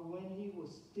 But when he was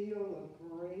still a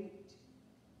great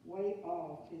way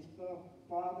off, his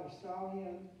father saw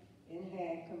him and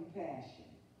had compassion,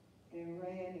 and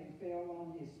ran and fell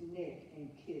on his neck and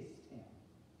kissed him.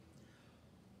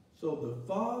 So the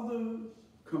father's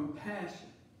compassion,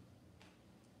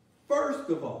 first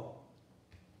of all,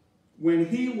 when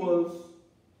he was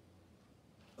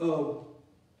a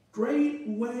great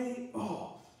way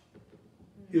off,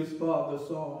 his father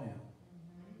saw him.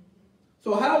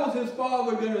 So how was his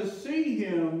father going to see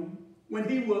him when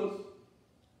he was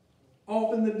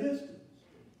off in the distance?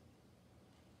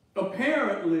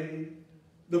 Apparently,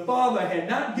 the father had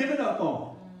not given up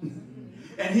on him.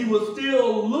 And he was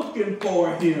still looking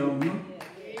for him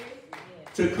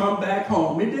to come back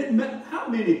home. It didn't matter. How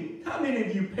many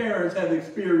of you parents have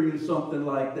experienced something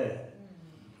like that?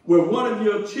 Where one of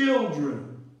your children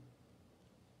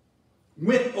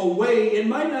went away. It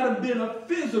might not have been a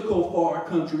physical far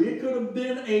country. It could have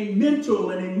been a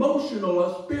mental, an emotional,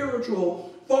 a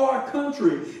spiritual far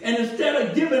country. And instead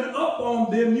of giving up on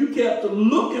them, you kept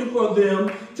looking for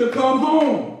them to come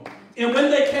home. And when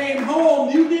they came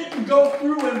home, you didn't go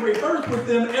through and rehearse with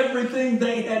them everything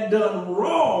they had done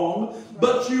wrong,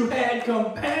 but you had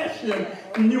compassion,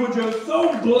 and you were just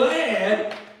so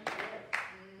glad.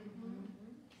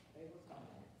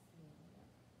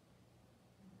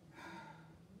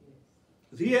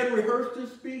 He had rehearsed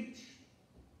his speech.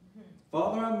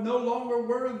 Father, I'm no longer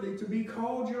worthy to be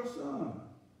called your son,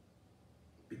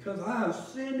 because I have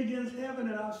sinned against heaven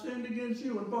and I've sinned against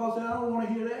you. And Father said, I don't want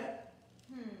to hear that.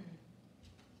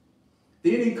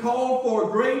 Then he called for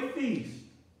a great feast.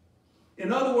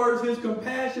 In other words, his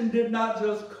compassion did not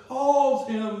just cause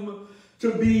him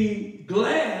to be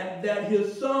glad that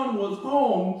his son was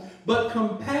home, but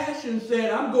compassion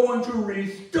said, I'm going to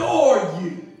restore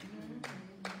you.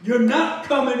 You're not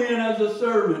coming in as a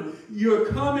servant. You're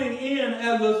coming in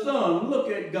as a son. Look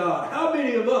at God. How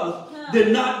many of us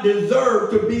did not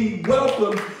deserve to be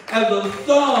welcomed as a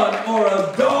son or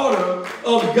a daughter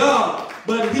of God?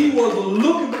 But he was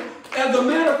looking. As a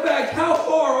matter of fact, how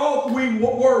far off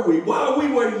were we? While we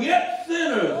were yet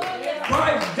sinners,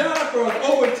 Christ died for us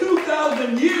over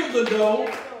 2,000 years ago.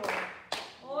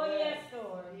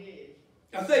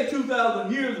 I say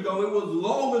 2,000 years ago. It was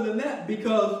longer than that,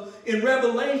 because in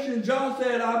Revelation, John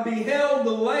said, I beheld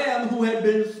the Lamb who had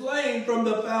been slain from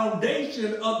the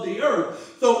foundation of the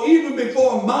earth. So even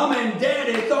before Mama and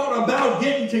Daddy thought about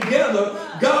getting together,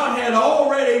 God had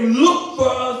already looked for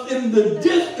us in in the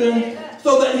distance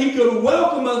so that he could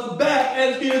welcome us back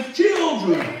as his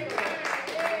children.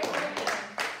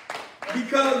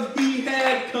 Because he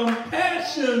had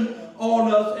compassion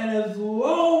on us, and as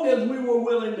long as we were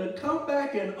willing to come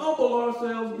back and humble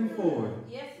ourselves before him.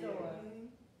 Yes, Lord.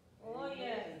 Oh,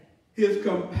 yes. His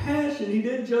compassion, he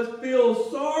didn't just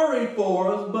feel sorry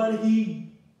for us, but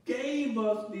he gave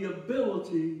us the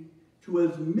ability to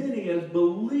as many as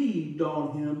believed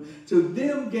on him. To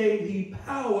them gave he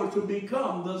power to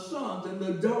become the sons and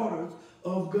the daughters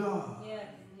of God. Yes,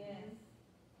 yes.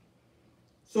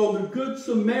 So the Good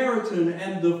Samaritan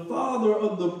and the father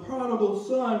of the prodigal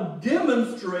son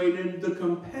demonstrated the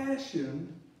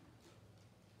compassion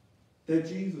that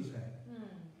Jesus had.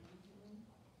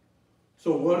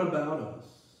 So what about us?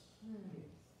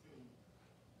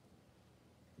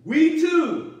 We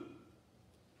too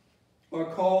are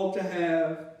called to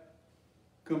have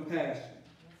compassion.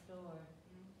 Yes,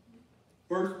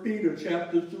 Lord. 1 Peter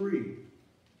chapter 3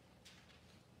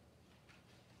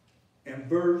 and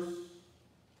verse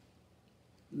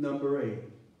number 8.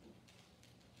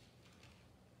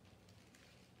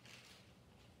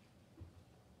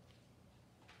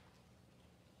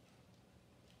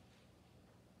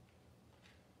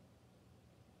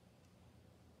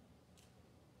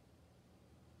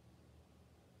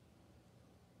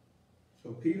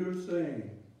 So Peter's saying,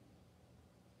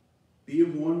 be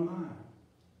of one mind.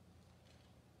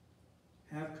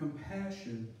 Have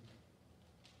compassion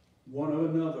one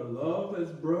of another. Love as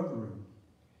brethren.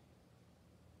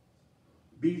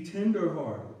 Be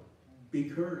tenderhearted. Be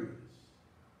courteous.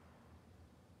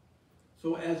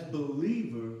 So as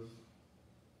believers,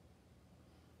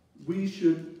 we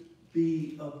should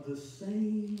be of the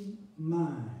same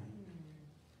mind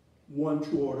one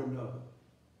toward another.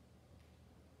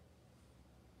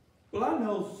 Well, I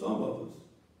know some of us,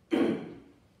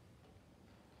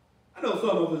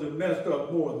 have messed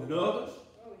up more than others.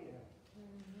 Oh,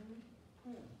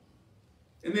 yeah.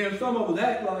 And then some of us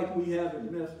act like we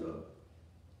haven't messed up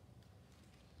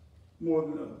more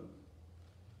than others.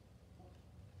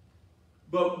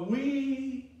 But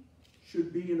we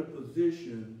should be in a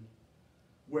position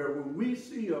where when we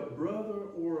see a brother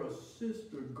or a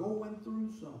sister going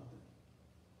through something,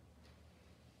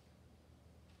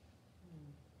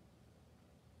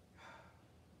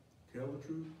 tell the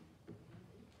truth.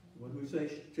 What do we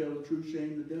say? Tell the truth,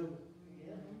 shame the devil.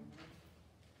 Yeah.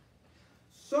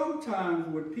 Sometimes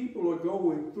when people are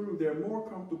going through, they're more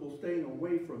comfortable staying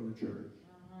away from the church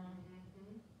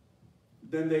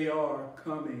than they are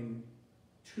coming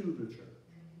to the church.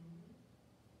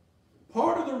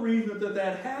 Part of the reason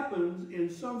that happens in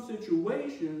some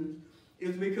situations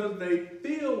is because they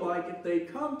feel like if they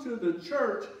come to the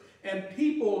church and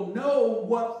people know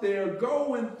what they're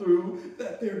going through,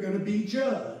 that they're going to be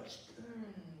judged.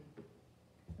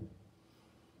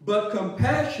 But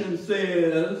compassion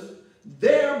says,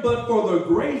 there but for the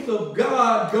grace of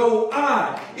God go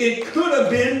I. It could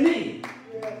have been me.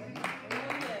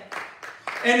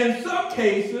 And in some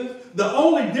cases, the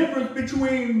only difference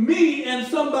between me and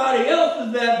somebody else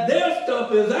is that their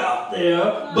stuff is out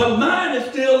there, but mine is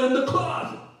still in the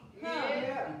closet.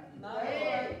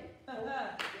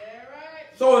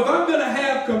 So if I'm going to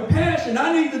have compassion,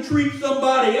 I need to treat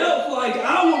somebody else like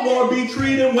I would want to be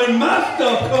treated when my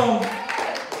stuff comes.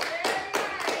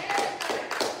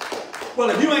 Well,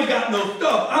 if you ain't got no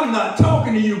stuff, I'm not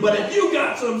talking to you. But if you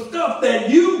got some stuff that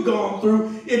you've gone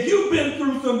through, if you've been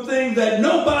through some things that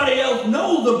nobody else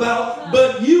knows about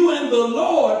but you and the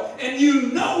Lord, and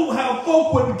you know how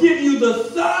folk would give you the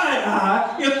side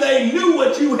eye if they knew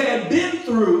what you had been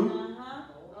through,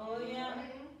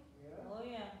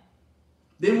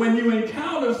 then when you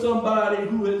encounter somebody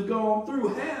who has gone through,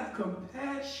 have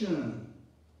compassion.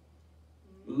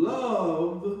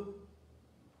 Love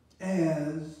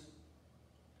as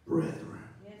brethren.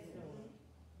 Yes, Lord.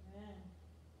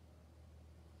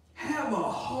 Have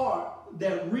a heart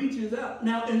that reaches out.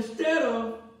 Now, instead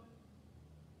of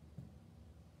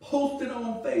posting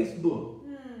on Facebook,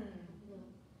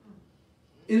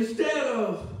 instead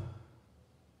of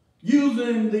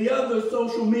using the other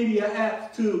social media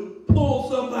apps to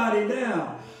pull somebody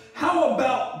down, how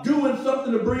about doing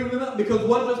something to bring them up? Because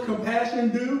what does compassion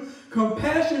do?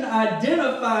 Compassion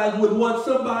identifies with what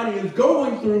somebody is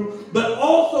going through, but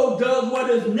also does what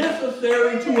is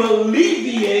necessary to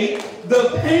alleviate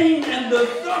the pain and the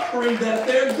suffering that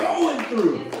they're going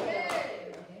through.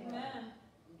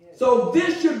 So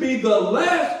this should be the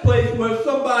last place where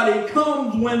somebody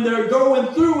comes when they're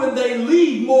going through and they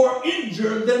leave more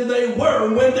injured than they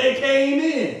were when they came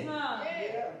in.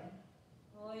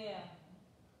 Oh, yeah.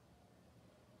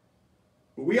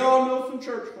 But we all know some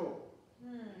church folk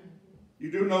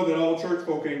You do know that all church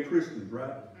folk ain't Christians,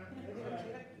 right?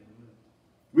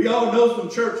 We all know some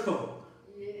church folk.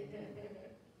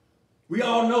 We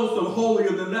all know some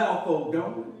holier than thou folk,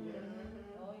 don't we?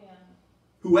 Oh, yeah.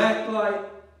 Who act like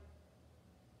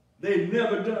they've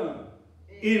never done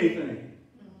anything.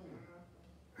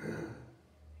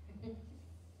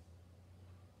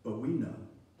 But we know.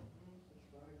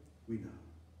 We know.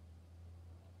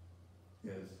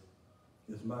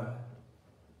 As my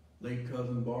late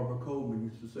cousin Barbara Coleman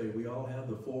used to say, we all have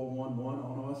the 411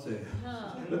 on ourselves.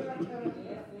 Huh. Yes,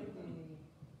 indeed.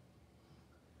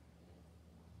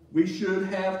 We should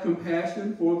have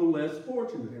compassion for the less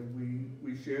fortunate. And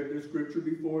we shared this scripture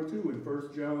before too in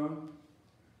 1 John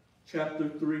chapter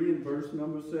 3 and verse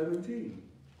number 17.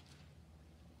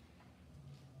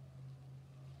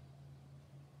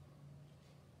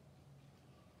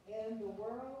 And the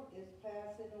world is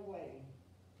passing away,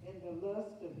 and the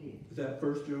lust of it. Is that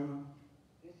 1 John?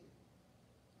 This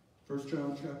is 1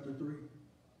 John chapter 3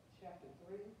 chapter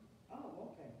 3.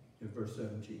 Oh, okay. and verse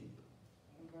 17.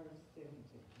 And verse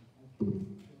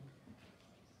 17.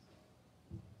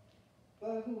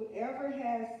 But whoever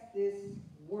has this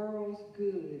world's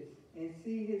goods and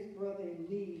see his brother in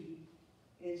need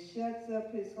and shuts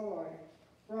up his heart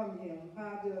from him,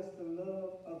 how does the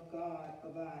love of God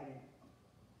abide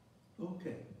in?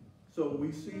 Okay, so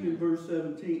we see in verse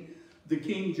 17, the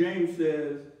King James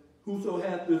says, whoso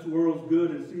hath this world's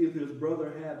good and seeth his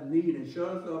brother have need and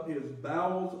shutteth up his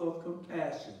bowels of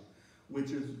compassion, which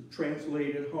is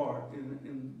translated heart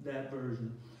in that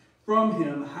version. From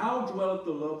him, how dwelleth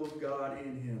the love of God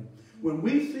in him? When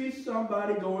we see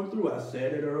somebody going through, I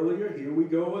said it earlier, here we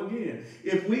go again.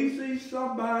 If we see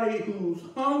somebody who's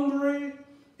hungry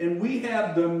and we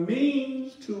have the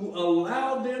means to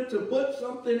allow them to put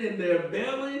something in their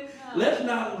belly, let's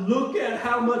not look at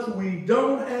how much we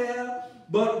don't have,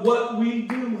 but what we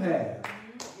do have.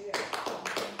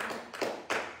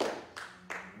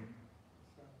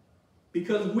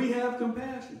 Because we have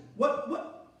compassion. What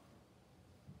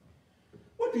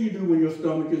do you do when your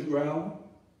stomach is growling?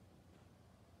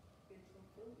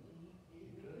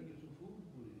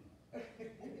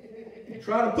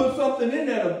 Try to put something in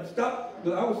there to stop.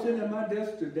 I was sitting at my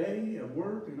desk today at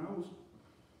work and I was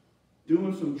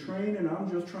doing some training.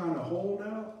 I'm just trying to hold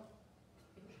out.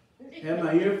 Had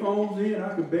my earphones in.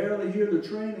 I could barely hear the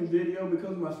training video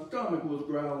because my stomach was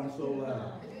growling so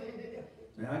loud.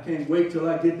 And I can't wait till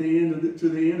I get to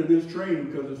the end of this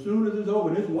training because as soon as it's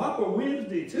over, it's Whopper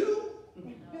Wednesday too.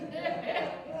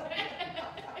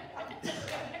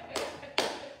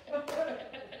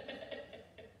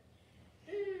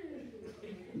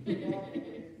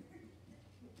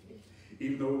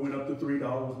 Even though it went up to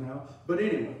 $3 now. But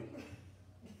anyway,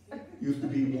 used to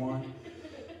be $1.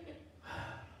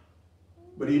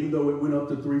 But even though it went up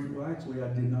to $3, well, actually I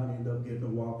did not end up getting a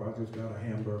Whopper. I just got a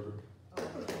hamburger.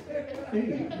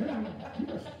 Hey,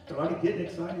 you started getting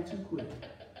excited too quick.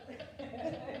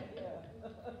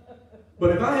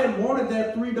 But if I had wanted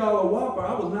that $3 Whopper,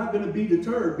 I was not going to be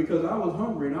deterred because I was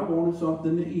hungry and I wanted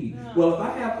something to eat. Well, if I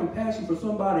have compassion for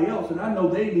somebody else and I know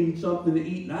they need something to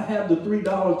eat and I have the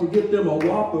 $3 to get them a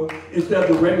Whopper instead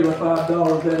of the regular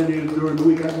 $5 that it is during the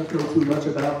week, I just know too much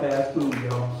about fast food,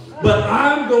 y'all. But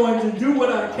I'm going to do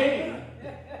what I can.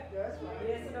 That's right.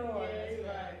 Yes, Lord. That's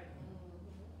right.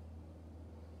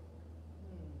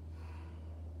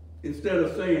 Instead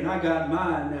of saying, I got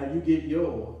mine, now you get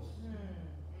yours.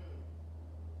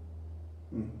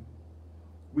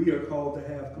 We are called to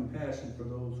have compassion for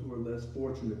those who are less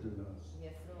fortunate than us.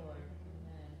 Yes, Lord.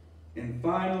 Amen. And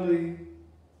finally,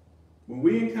 when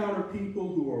we encounter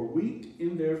people who are weak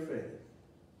in their faith,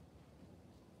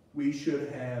 we should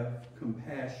have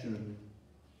compassion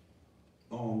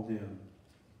on them.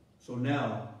 So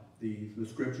now, the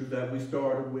scriptures that we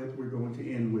started with, we're going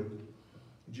to end with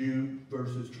Jude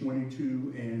verses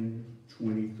 22 and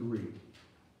 23.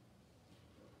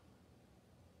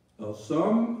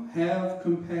 Some have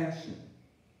compassion,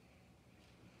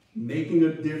 making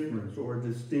a difference or a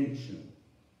distinction,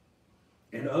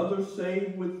 and others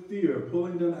save with fear,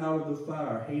 pulling them out of the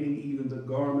fire, hating even the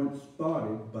garment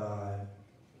spotted by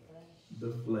the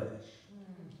flesh.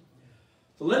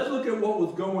 So let's look at what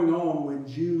was going on when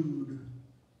Jude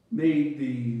made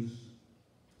these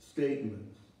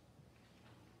statements.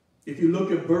 If you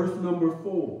look at verse number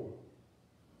 4,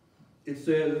 it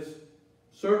says,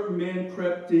 certain men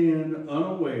crept in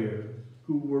unawares,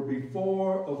 who were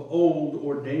before of old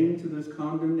ordained to this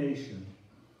condemnation,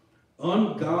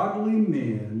 ungodly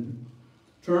men,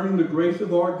 turning the grace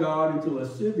of our God into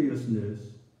lasciviousness,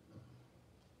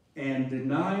 and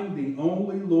denying the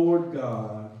only Lord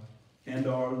God and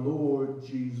our Lord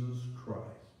Jesus Christ.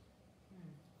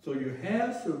 So you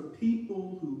have some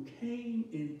people who came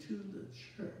into the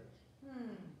church,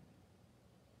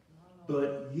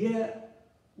 but yet,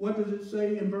 what does it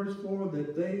say in verse 4?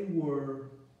 That they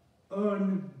were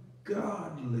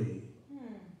ungodly.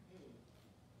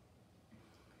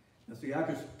 Now see, I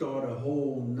could start a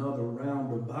whole nother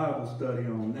round of Bible study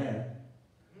on that.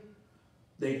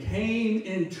 They came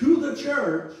into the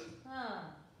church,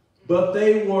 but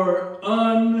they were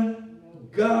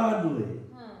ungodly.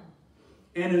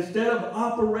 And instead of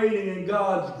operating in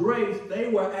God's grace, they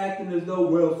were acting as though,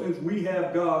 well, since we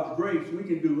have God's grace, we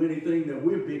can do anything that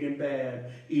we're big and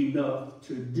bad enough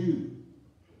to do.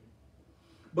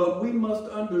 But we must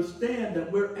understand that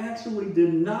we're actually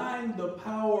denying the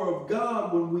power of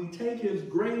God when we take his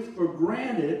grace for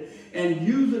granted and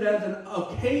use it as an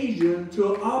occasion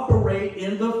to operate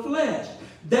in the flesh.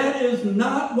 That is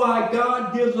not why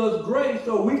God gives us grace,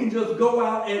 so we can just go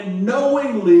out and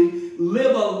knowingly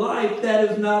live a life that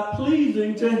is not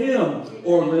pleasing to him,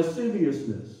 or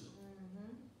lasciviousness.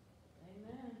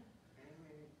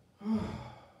 Amen.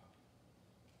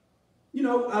 You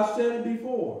know, I've said it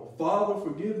before. Father,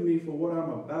 forgive me for what I'm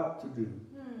about to do.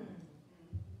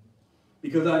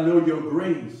 Because I know your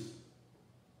grace,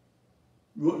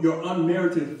 your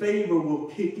unmerited favor will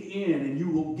kick in and you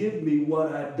will give me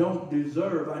what I don't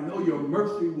deserve. I know your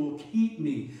mercy will keep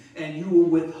me and you will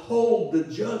withhold the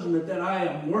judgment that I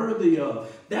am worthy of.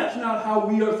 That's not how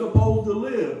we are supposed to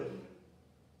live.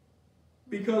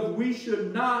 Because we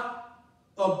should not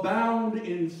abound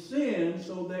in sin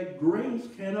so that grace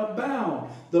can abound.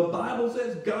 The Bible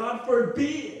says, God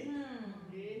forbid.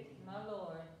 My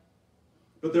Lord.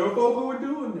 But there are folk who are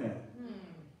doing that.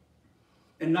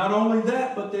 And not only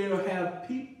that, but they have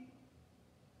people.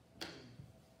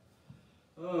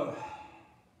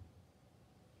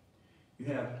 You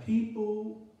have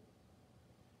people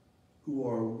who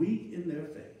are weak in their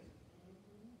faith.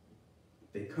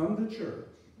 They come to church.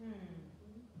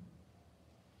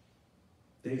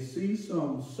 They see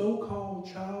some so-called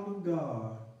child of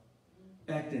God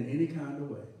acting any kind of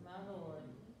way. My Lord.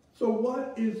 So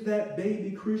what is that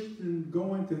baby Christian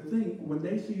going to think when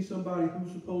they see somebody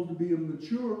who's supposed to be a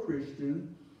mature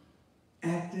Christian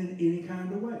acting any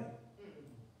kind of way?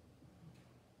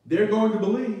 They're going to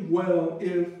believe, well,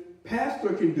 if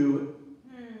pastor can do it,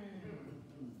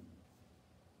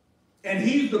 and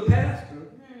he's the pastor,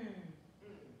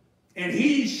 and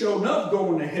he's shown up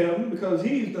going to heaven because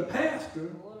he's the pastor.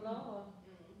 Oh, Lord.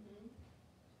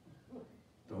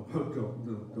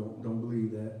 Don't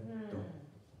believe that.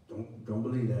 Don't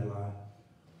believe that lie.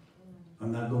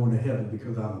 I'm not going to heaven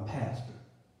because I'm a pastor.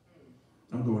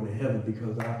 I'm going to heaven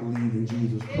because I believe in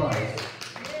Jesus Christ,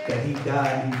 that he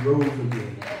died and he rose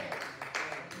again.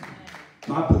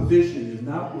 My position is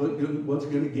not what's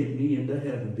going to get me into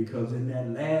heaven, because in that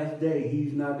last day,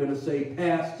 he's not going to say,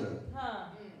 Pastor,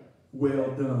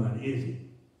 well done, is he?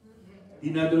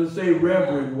 He's not going to say,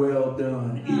 Reverend, well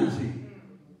done, is he?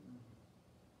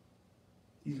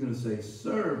 He's going to say,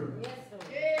 servant. Yes, Lord. Oh,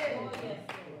 yes,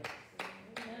 Lord.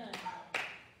 Amen.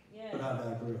 Yes. But I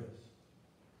digress.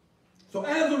 So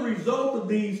as a result of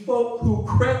these folk who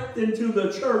crept into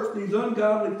the church, these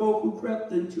ungodly folk who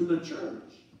crept into the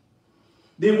church,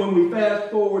 then when we fast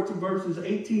forward to verses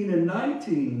 18 and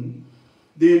 19,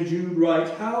 then Jude writes,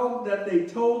 how that they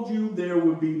told you there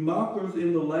would be mockers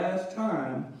in the last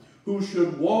time who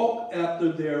should walk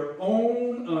after their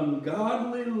own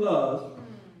ungodly lust.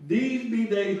 These be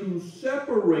they who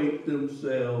separate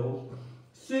themselves,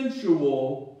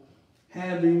 sensual,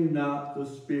 having not the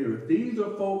Spirit. These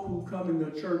are folk who come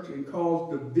into church and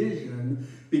cause division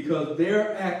because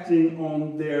they're acting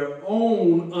on their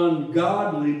own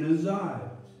ungodly desires.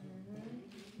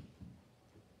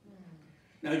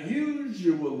 Now,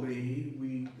 usually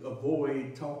we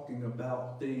avoid talking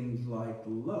about things like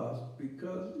lust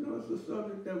because, you know, it's a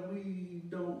subject that we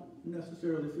don't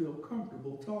necessarily feel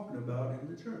comfortable talking about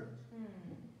in the church.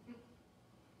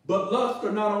 But lust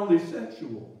are not only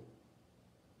sexual.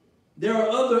 There are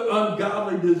other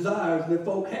ungodly desires that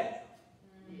folk have.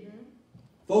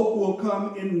 Folk will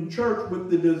come in church with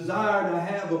the desire to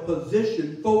have a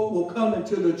position. Folk will come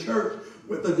into the church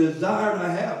with a desire to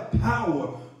have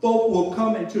power. Folk will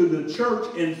come into the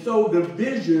church and sow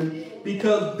division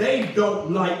because they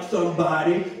don't like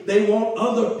somebody. They want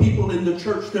other people in the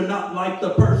church to not like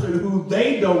the person who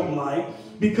they don't like,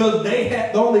 because they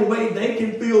have, the only way they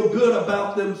can feel good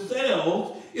about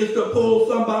themselves is to pull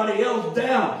somebody else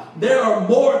down. There are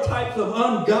more types of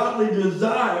ungodly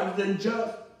desires than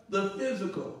just the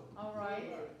physical. All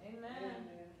right. Amen.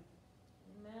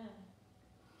 Amen.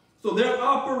 So they're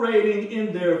operating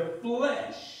in their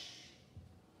flesh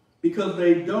because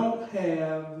they don't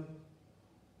have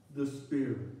the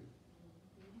Spirit.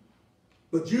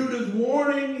 But Jude is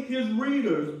warning his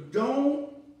readers,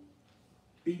 don't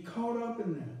be caught up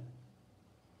in that.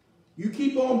 You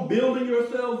keep on building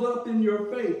yourselves up in your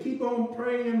faith. Keep on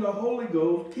praying in the Holy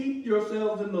Ghost. Keep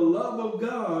yourselves in the love of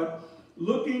God,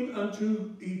 looking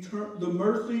unto the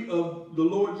mercy of the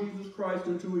Lord Jesus Christ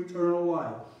unto eternal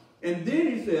life. And then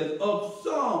he says, of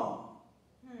some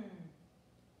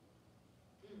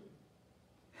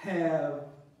have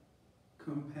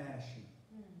compassion.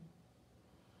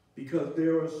 Because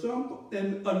there are some,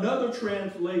 and another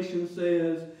translation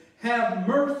says, have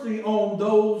mercy on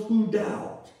those who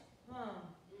doubt.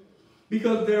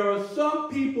 Because there are some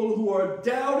people who are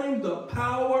doubting the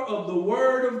power of the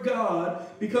Word of God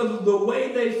because of the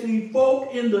way they see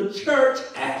folk in the church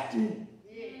acting.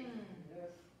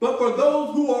 But for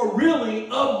those who are really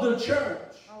of the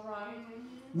church,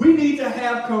 we need to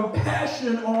have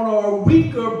compassion on our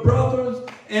weaker brothers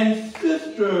and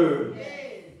sisters.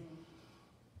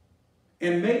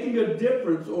 And making a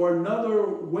difference, or another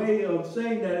way of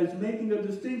saying that is making a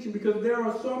distinction, because there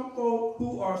are some folk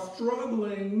who are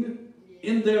struggling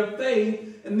in their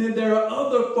faith, and then there are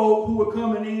other folk who are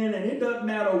coming in, and it doesn't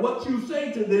matter what you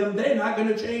say to them, they're not going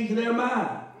to change their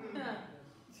mind.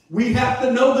 We have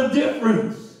to know the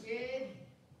difference.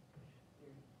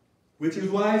 Which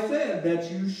is why I said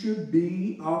that you should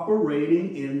be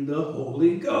operating in the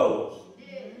Holy Ghost.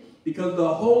 Because the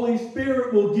Holy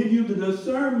Spirit will give you the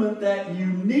discernment that you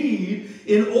need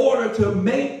in order to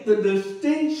make the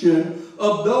distinction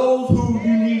of those who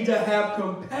you need to have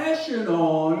compassion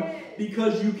on,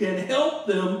 because you can help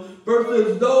them,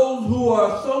 versus those who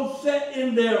are so set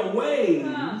in their ways.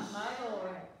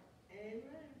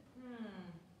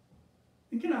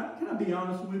 And can I be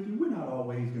honest with you? We're not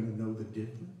always going to know the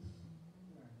difference.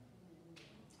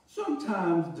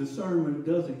 Sometimes discernment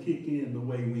doesn't kick in the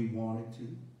way we want it to.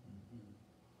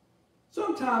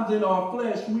 Sometimes in our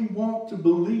flesh, we want to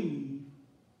believe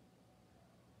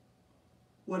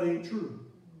what ain't true.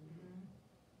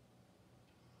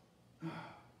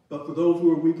 But for those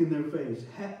who are weak in their faith,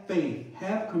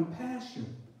 have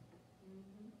compassion.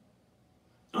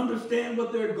 Understand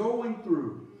what they're going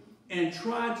through and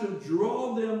try to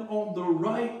draw them on the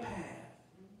right path.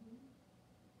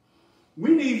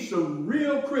 We need some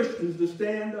real Christians to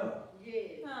stand up.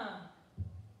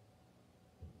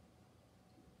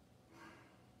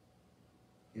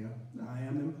 Yeah, I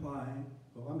am implying,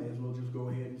 well, I may as well just go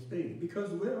ahead and state it,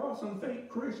 because there are some fake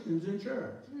Christians in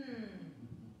church.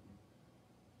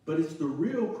 But it's the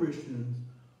real Christians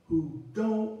who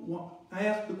don't want. I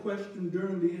asked the question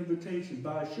during the invitation,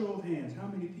 by a show of hands, how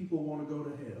many people want to go to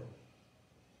hell?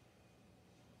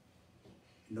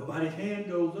 Nobody's hand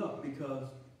goes up, because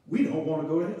we don't want to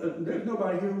go to hell. There's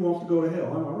nobody here who wants to go to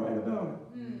hell. Am I right about it?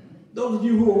 Those of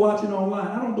you who are watching online,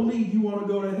 I don't believe you want to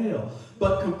go to hell.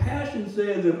 But compassion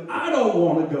says, if I don't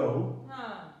want to go,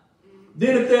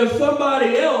 then if there's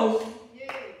somebody else.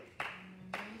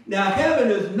 Now, heaven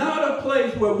is not a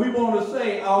place where we want to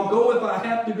say, I'll go if I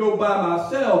have to go by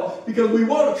myself, because we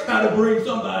want to try to bring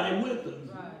somebody with us.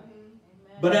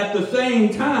 But at the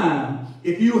same time,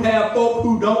 if you have folk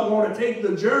who don't want to take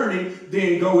the journey,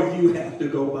 then go if you have to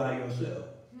go by yourself.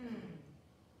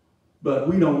 But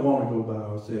we don't want to go by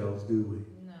ourselves, do we?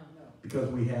 No. Because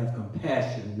we have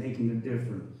compassion, making a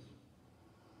difference.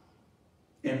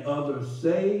 And others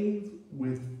saved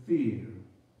with fear,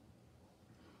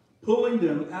 pulling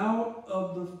them out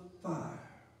of the fire,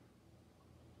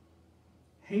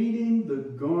 hating the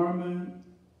garment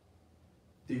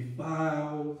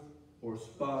defiled or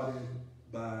spotted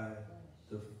by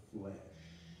the flesh.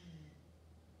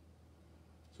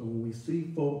 So when we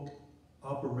see folk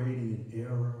operating in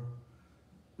error,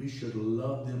 we should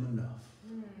love them enough.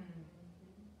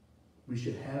 We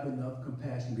should have enough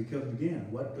compassion, because again,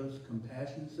 what does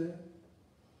compassion say?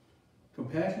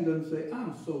 Compassion doesn't say,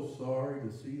 I'm so sorry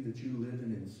to see that you're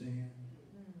living in sin.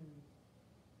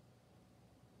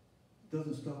 It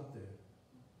doesn't stop there.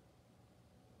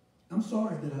 I'm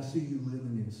sorry that I see you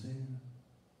living in sin,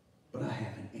 but I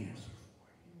have an answer for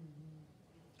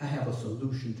you. I have a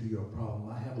solution to your problem.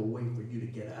 I have a way for you to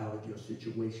get out of your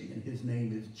situation, and his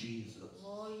name is Jesus.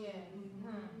 Oh, yeah.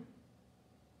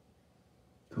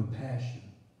 Compassion.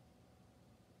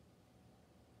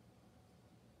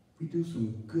 We do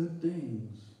some good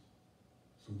things,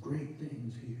 some great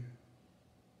things here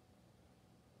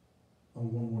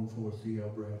on 114 C.L.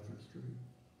 Bradford Street.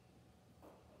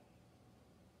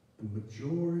 The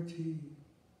majority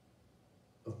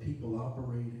of people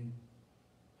operating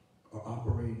are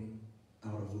operating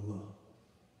out of love.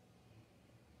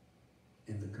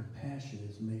 And the compassion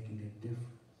is making a difference.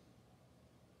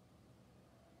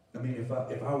 Now, mean, if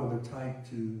I were the type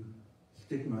to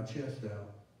stick my chest out,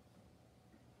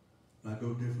 I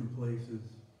go different places,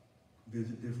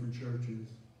 visit different churches,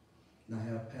 and I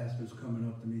have pastors coming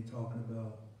up to me talking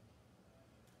about,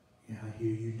 yeah, I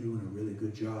hear you doing a really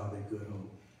good job at Good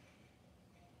Hope.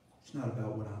 It's not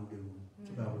about what I'm doing.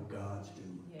 It's about what God's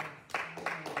doing. Yes.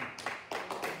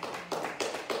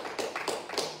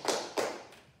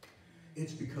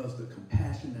 It's because the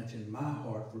compassion that's in my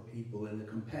heart for people and the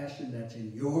compassion that's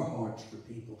in your hearts for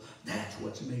people, that's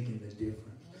what's making the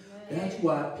difference. That's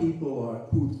why people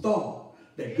who thought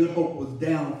that Good Hope was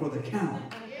down for the count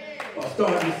are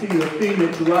starting to see the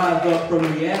phoenix rise up from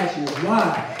the ashes.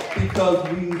 Why? Because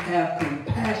we have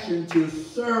compassion to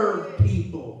serve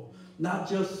people, not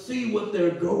just see what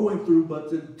they're going through, but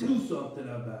to do something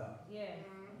about it.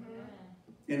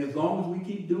 Yeah. And as long as we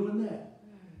keep doing that,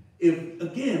 if,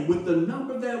 again, with the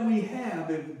number that we have,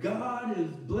 if God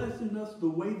is blessing us the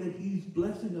way that he's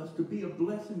blessing us to be a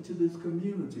blessing to this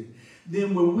community,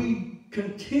 then when we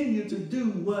continue to do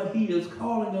what he is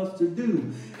calling us to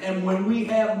do, and when we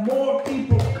have more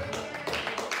people...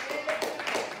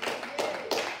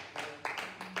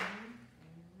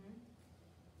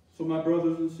 So my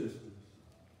brothers and sisters,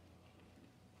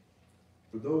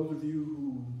 for those of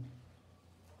you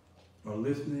who are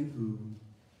listening, who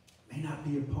may not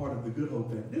be a part of the Good Hope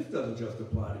family. This doesn't just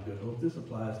apply to Good Hope. This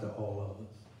applies to all of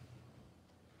us.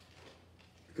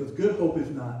 Because Good Hope is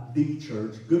not the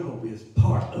church. Good Hope is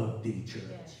part of the church.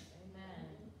 Yes. Amen.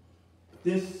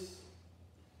 This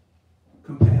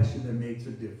compassion that makes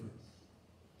a difference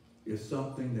is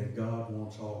something that God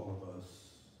wants all of us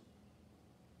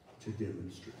to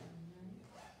demonstrate.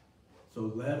 So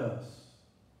let us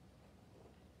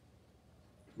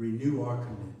renew our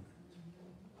commitment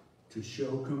to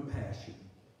show compassion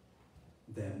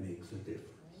that makes a difference.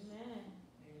 Amen.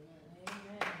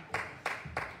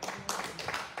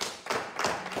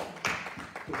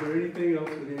 Is there anything else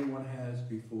that anyone has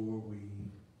before we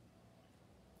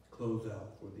close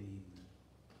out for the evening?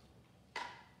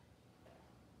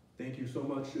 Thank you so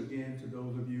much again to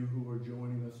those of you who are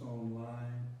joining us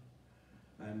online.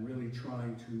 I'm really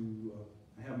trying to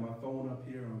I have my phone up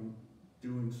here. I'm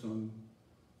doing some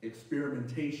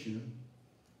experimentation.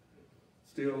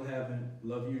 Still haven't.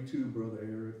 Love you too, Brother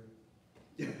Eric.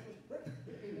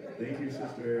 Thank you,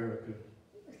 Sister Erica.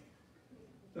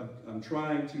 I'm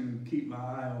trying to keep my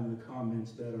eye on the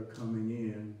comments that are coming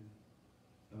in.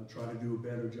 I'll try to do a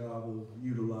better job of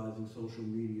utilizing social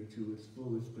media to its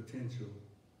fullest potential.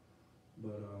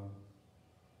 But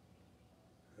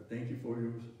I thank you for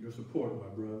your support, my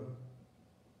brother.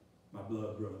 My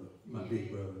blood brother. My big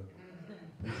brother.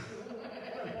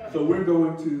 So we're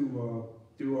going to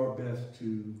do our best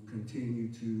to continue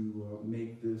to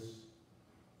make this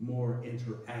more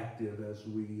interactive as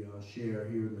we share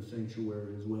here in the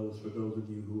sanctuary, as well as for those of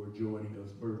you who are joining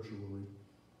us virtually.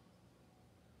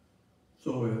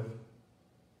 So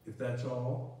if that's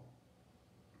all,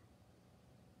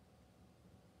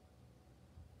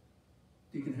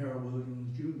 Deacon Harold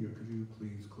Williams Jr., could you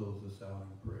please close us out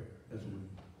in prayer as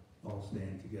we all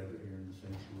stand together here in the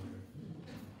sanctuary?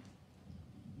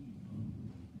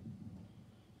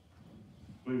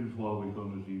 Gracious Father, we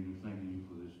come this evening thanking you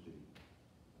for this day.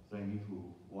 Thank you for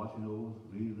watching over us,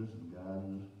 leading us, and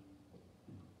guiding us.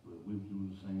 But we do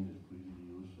the same that's pleasing to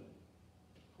your sight.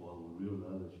 Father, we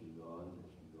realize that you're God, and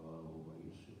that you're God all by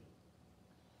yourself.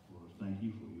 Lord, thank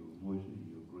you for your mercy and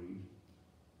your grace,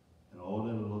 and all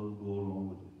that will go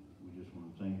along with it. We just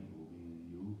want to thank you for being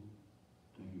in you.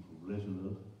 Thank you for blessing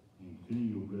us, and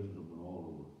continue your blessings upon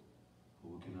all of us.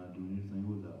 For we cannot do anything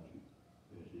without you.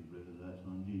 We ask these blessings in thy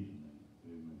Son Jesus' name.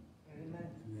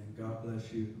 Amen. Amen. God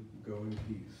bless you. Go in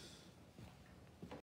peace.